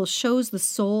circle shows the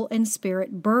soul and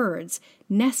spirit birds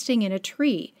nesting in a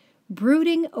tree,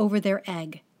 brooding over their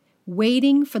egg,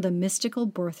 waiting for the mystical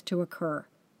birth to occur.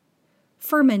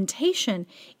 Fermentation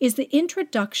is the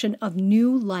introduction of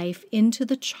new life into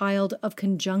the child of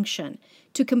conjunction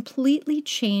to completely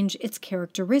change its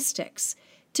characteristics,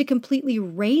 to completely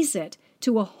raise it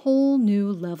to a whole new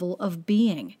level of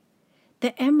being.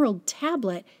 The Emerald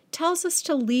Tablet tells us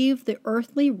to leave the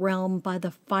earthly realm by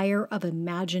the fire of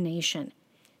imagination,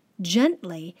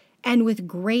 gently and with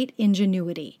great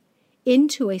ingenuity,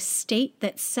 into a state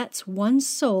that sets one's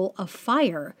soul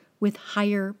afire with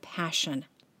higher passion.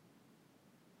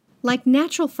 Like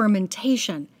natural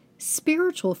fermentation,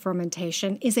 spiritual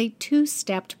fermentation is a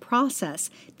 2-stepped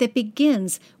process that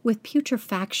begins with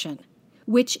putrefaction,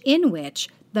 in which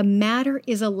the matter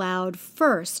is allowed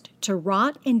first to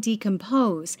rot and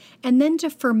decompose, and then to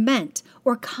ferment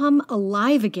or come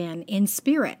alive again in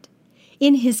spirit.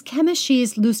 In his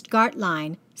Chemisches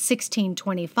Lustgartlein,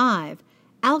 1625,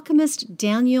 alchemist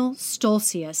Daniel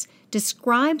Stolzius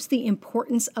describes the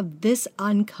importance of this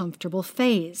uncomfortable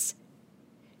phase.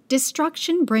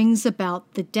 Destruction brings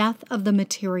about the death of the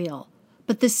material,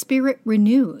 but the spirit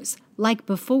renews, like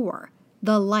before,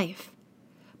 the life,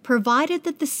 provided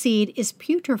that the seed is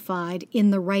putrefied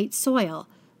in the right soil.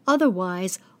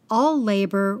 Otherwise, all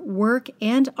labor, work,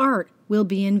 and art will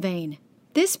be in vain.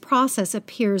 This process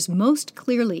appears most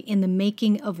clearly in the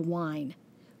making of wine.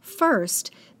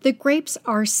 First, the grapes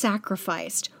are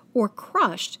sacrificed or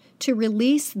crushed to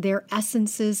release their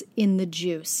essences in the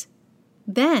juice.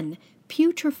 Then,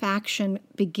 Putrefaction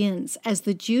begins as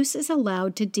the juice is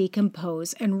allowed to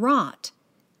decompose and rot.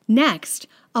 Next,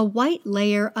 a white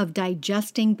layer of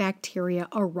digesting bacteria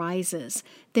arises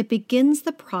that begins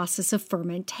the process of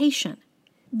fermentation.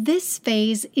 This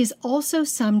phase is also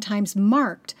sometimes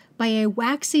marked by a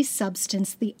waxy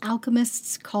substance the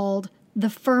alchemists called the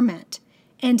ferment,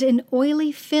 and an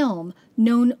oily film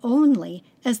known only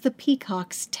as the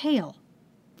peacock's tail.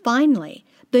 Finally,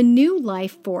 the new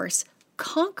life force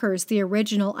conquers the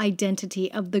original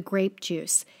identity of the grape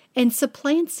juice and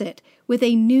supplants it with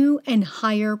a new and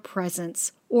higher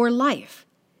presence, or life.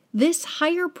 This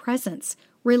higher presence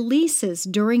releases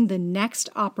during the next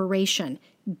operation,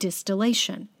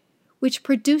 distillation, which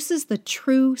produces the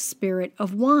true spirit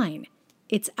of wine,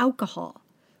 its alcohol,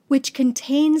 which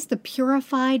contains the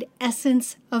purified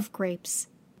essence of grapes.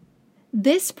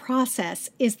 This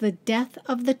process is the death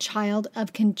of the child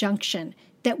of conjunction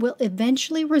that will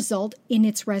eventually result in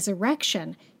its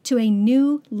resurrection to a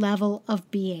new level of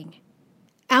being.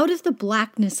 Out of the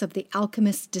blackness of the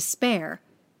alchemist's despair,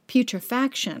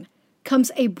 putrefaction,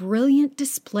 comes a brilliant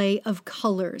display of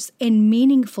colors and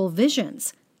meaningful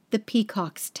visions, the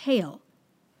peacock's tail.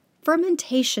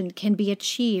 Fermentation can be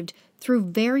achieved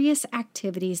through various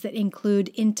activities that include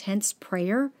intense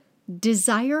prayer,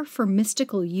 desire for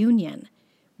mystical union,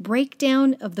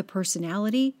 breakdown of the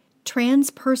personality,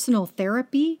 transpersonal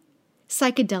therapy,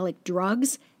 psychedelic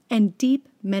drugs, and deep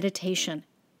meditation.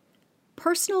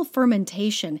 Personal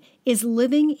fermentation is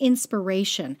living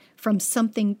inspiration from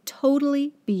something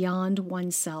totally beyond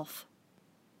oneself.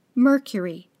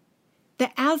 Mercury.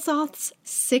 The Azoth's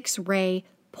 6th ray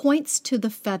points to the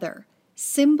feather,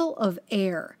 symbol of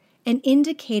air, and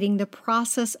indicating the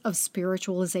process of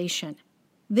spiritualization.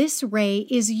 This ray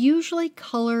is usually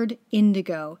colored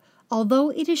indigo, although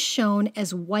it is shown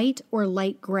as white or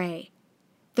light gray.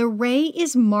 The ray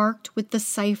is marked with the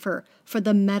cipher for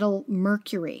the metal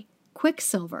mercury,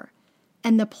 quicksilver,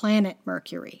 and the planet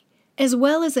Mercury, as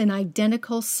well as an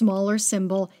identical smaller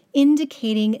symbol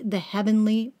indicating the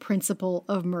heavenly principle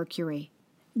of Mercury.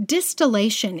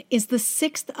 Distillation is the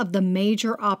 6th of the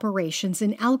major operations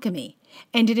in alchemy,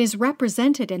 and it is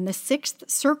represented in the 6th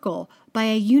circle by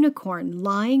a unicorn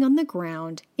lying on the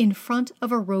ground in front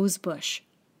of a rose bush.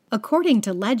 According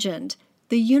to legend,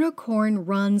 the unicorn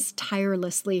runs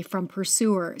tirelessly from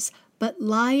pursuers, but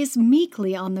lies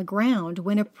meekly on the ground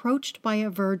when approached by a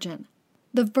virgin.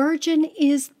 The virgin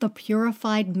is the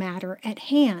purified matter at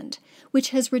hand, which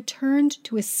has returned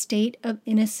to a state of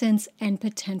innocence and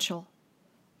potential.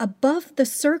 Above the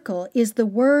circle is the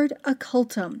word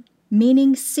occultum,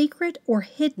 meaning secret or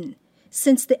hidden,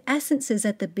 since the essences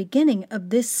at the beginning of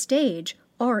this stage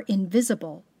are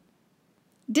invisible.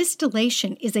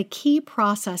 Distillation is a key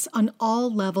process on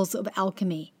all levels of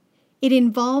alchemy. It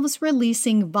involves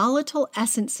releasing volatile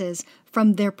essences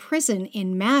from their prison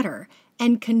in matter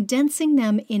and condensing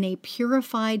them in a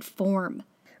purified form.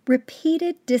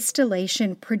 Repeated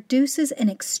distillation produces an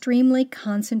extremely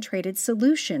concentrated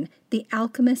solution the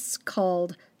alchemists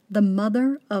called the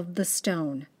mother of the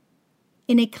stone.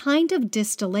 In a kind of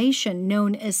distillation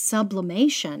known as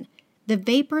sublimation, the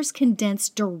vapors condense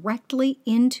directly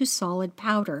into solid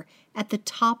powder at the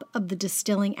top of the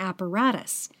distilling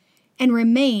apparatus and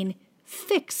remain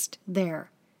fixed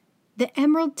there. The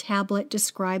Emerald Tablet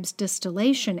describes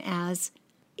distillation as,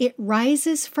 "It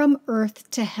rises from earth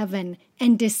to heaven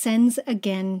and descends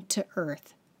again to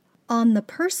earth." On the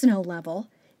personal level,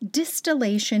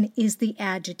 distillation is the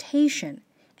agitation,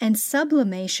 and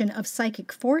sublimation of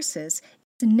psychic forces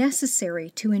is necessary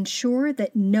to ensure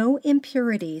that no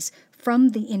impurities from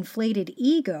the inflated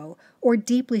ego or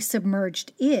deeply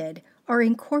submerged id are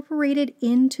incorporated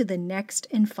into the next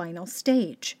and final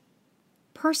stage.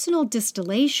 Personal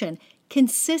distillation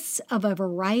consists of a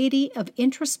variety of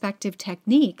introspective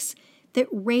techniques that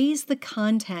raise the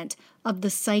content of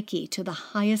the psyche to the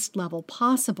highest level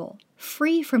possible,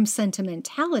 free from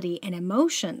sentimentality and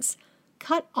emotions,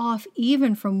 cut off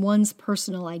even from one's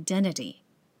personal identity.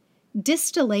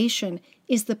 Distillation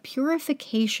is the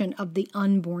purification of the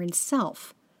unborn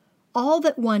self, all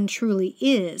that one truly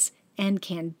is and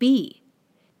can be.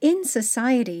 In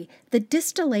society, the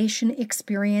distillation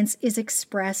experience is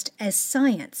expressed as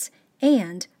science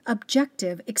and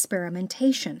objective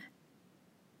experimentation.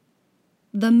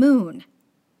 The moon.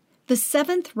 The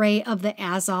 7th ray of the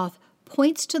Azoth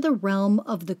points to the realm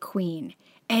of the queen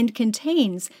and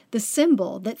contains the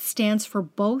symbol that stands for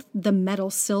both the metal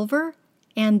silver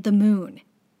and the moon.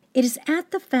 It is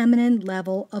at the feminine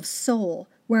level of soul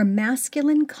where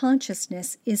masculine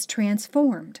consciousness is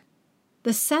transformed.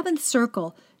 The 7th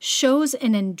circle shows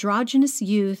an androgynous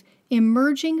youth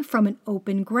emerging from an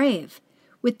open grave,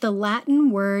 with the Latin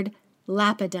word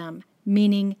lapidem,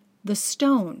 meaning the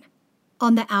stone,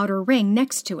 on the outer ring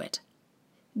next to it.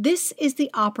 This is the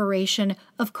operation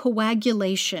of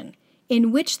coagulation,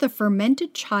 in which the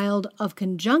fermented child of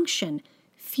conjunction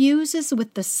fuses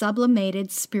with the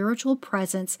sublimated spiritual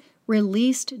presence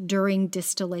released during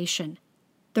distillation.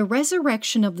 The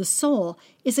resurrection of the soul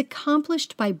is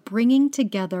accomplished by bringing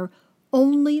together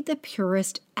only the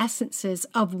purest essences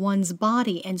of one's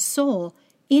body and soul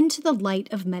into the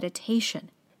light of meditation.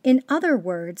 In other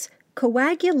words,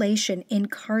 coagulation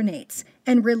incarnates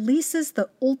and releases the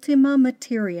ultima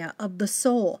materia of the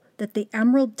soul that the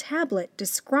Emerald Tablet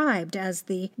described as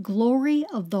the glory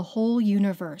of the whole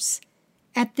universe.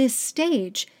 At this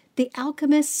stage, the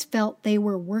alchemists felt they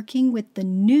were working with the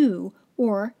new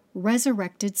or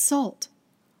resurrected salt.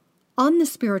 On the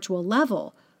spiritual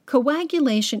level,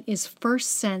 coagulation is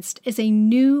first sensed as a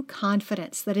new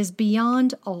confidence that is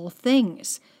beyond all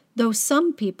things, though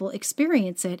some people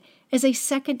experience it as a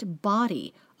second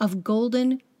body of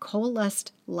golden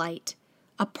coalesced light,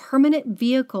 a permanent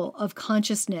vehicle of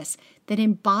consciousness that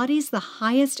embodies the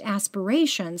highest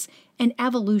aspirations and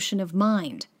evolution of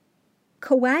mind.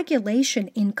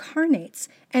 Coagulation incarnates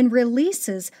and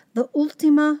releases the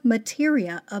ultima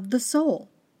materia of the soul,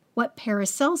 what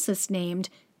Paracelsus named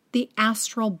the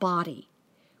astral body,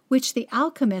 which the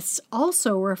alchemists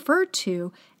also referred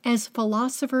to as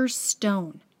philosopher's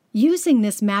stone. Using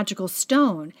this magical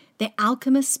stone, the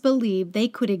alchemists believed they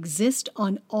could exist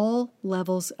on all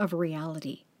levels of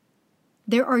reality.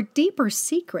 There are deeper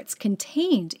secrets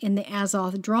contained in the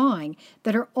Azoth drawing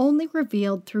that are only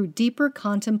revealed through deeper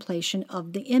contemplation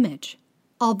of the image.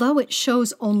 Although it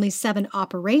shows only 7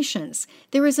 operations,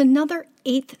 there is another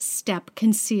 8th step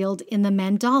concealed in the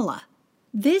mandala.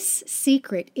 This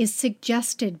secret is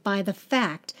suggested by the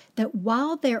fact that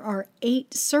while there are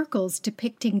 8 circles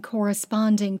depicting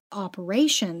corresponding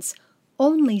operations,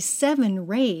 only 7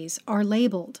 rays are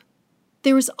labeled.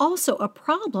 There is also a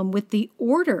problem with the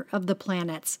order of the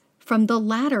planets from the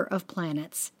ladder of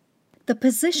planets. The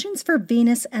positions for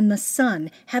Venus and the Sun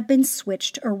have been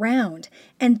switched around,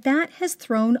 and that has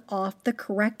thrown off the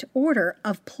correct order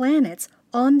of planets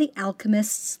on the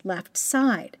alchemist's left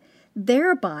side,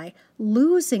 thereby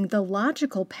losing the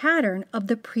logical pattern of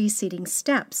the preceding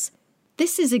steps.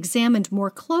 This is examined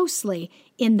more closely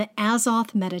in the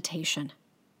Azoth meditation.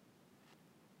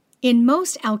 In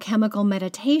most alchemical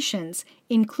meditations,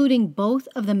 including both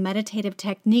of the meditative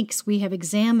techniques we have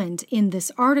examined in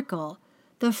this article,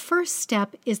 the first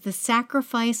step is the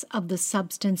sacrifice of the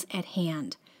substance at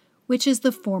hand, which is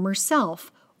the former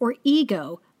self or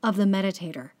ego of the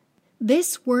meditator.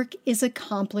 This work is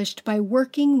accomplished by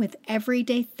working with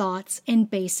everyday thoughts and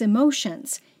base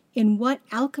emotions in what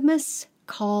alchemists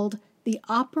called the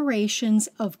operations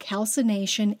of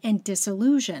calcination and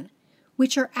dissolution,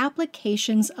 which are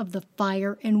applications of the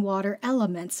fire and water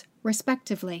elements,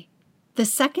 respectively. The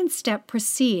second step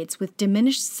proceeds with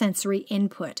diminished sensory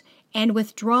input and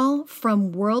withdrawal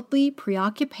from worldly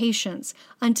preoccupations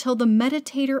until the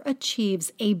meditator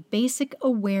achieves a basic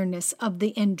awareness of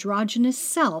the androgynous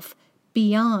self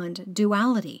beyond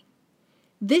duality.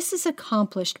 This is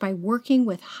accomplished by working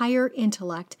with higher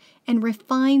intellect and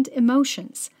refined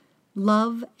emotions,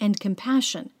 love and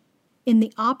compassion, in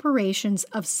the operations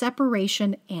of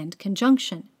separation and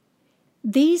conjunction.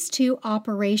 These 2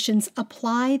 operations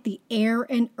apply the air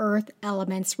and earth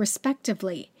elements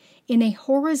respectively in a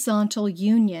horizontal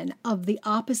union of the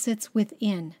opposites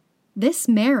within. This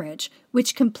marriage,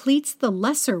 which completes the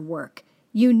lesser work,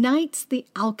 unites the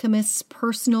alchemist's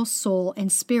personal soul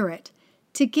and spirit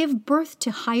to give birth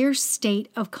to higher state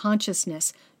of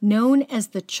consciousness known as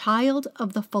the child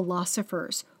of the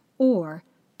philosophers, or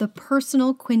the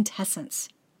personal quintessence.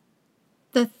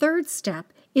 The third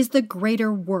step is the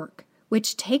greater work,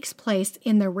 which takes place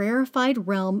in the rarefied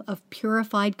realm of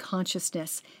purified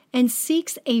consciousness and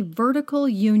seeks a vertical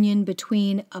union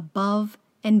between above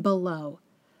and below.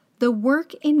 The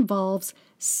work involves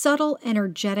subtle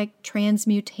energetic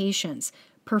transmutations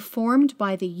performed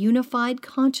by the unified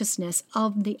consciousness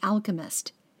of the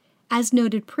alchemist. As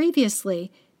noted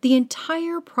previously, the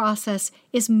entire process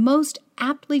is most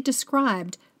aptly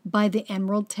described by the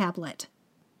Emerald Tablet.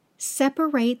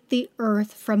 Separate the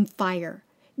earth from fire,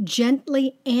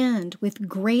 gently and with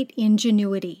great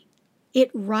ingenuity.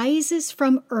 It rises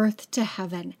from earth to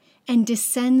heaven and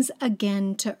descends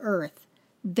again to earth,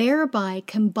 thereby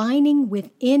combining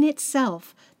within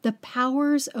itself the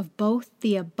powers of both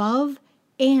the above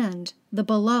and the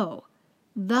below.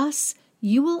 Thus,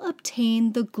 you will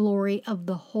obtain the glory of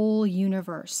the whole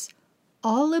universe.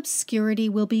 All obscurity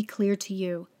will be clear to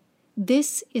you.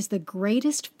 This is the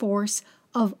greatest force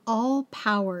of all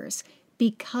powers,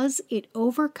 because it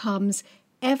overcomes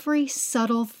every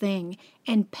subtle thing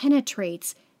and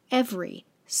penetrates every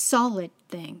solid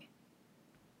thing.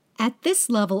 At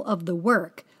this level of the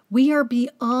work, we are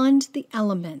beyond the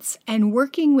elements and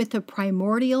working with the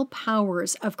primordial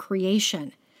powers of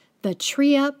creation, the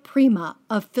tria prima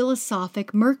of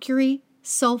philosophic mercury,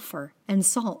 sulfur, and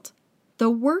salt. The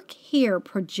work here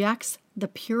projects the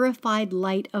purified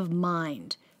light of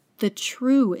mind, the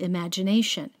true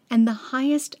imagination, and the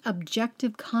highest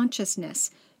objective consciousness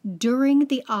during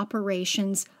the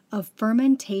operations of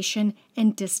fermentation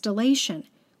and distillation,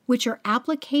 which are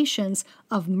applications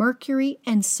of mercury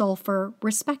and sulfur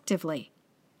respectively.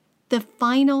 The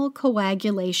final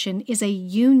coagulation is a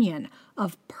union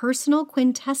of personal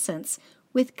quintessence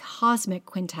with cosmic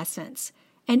quintessence,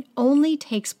 and only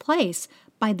takes place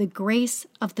by the grace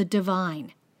of the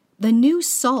divine. The new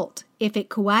salt, if it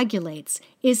coagulates,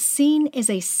 is seen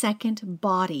as a second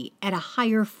body at a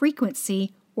higher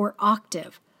frequency or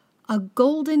octave, a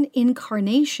golden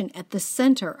incarnation at the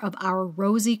center of our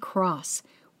rosy cross,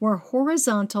 where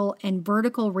horizontal and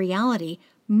vertical reality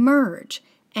merge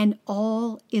and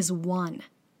all is one.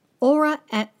 Ora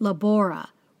et labora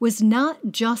was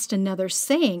not just another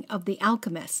saying of the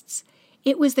alchemists.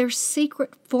 It was their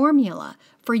secret formula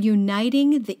for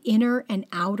uniting the inner and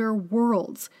outer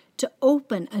worlds to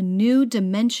open a new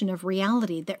dimension of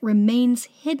reality that remains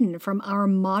hidden from our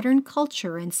modern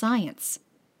culture and science.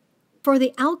 For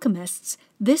the alchemists,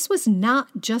 this was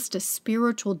not just a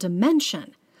spiritual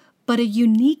dimension, but a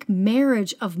unique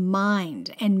marriage of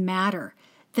mind and matter,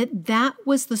 that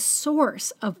was the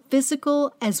source of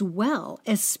physical as well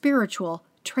as spiritual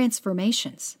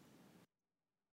transformations.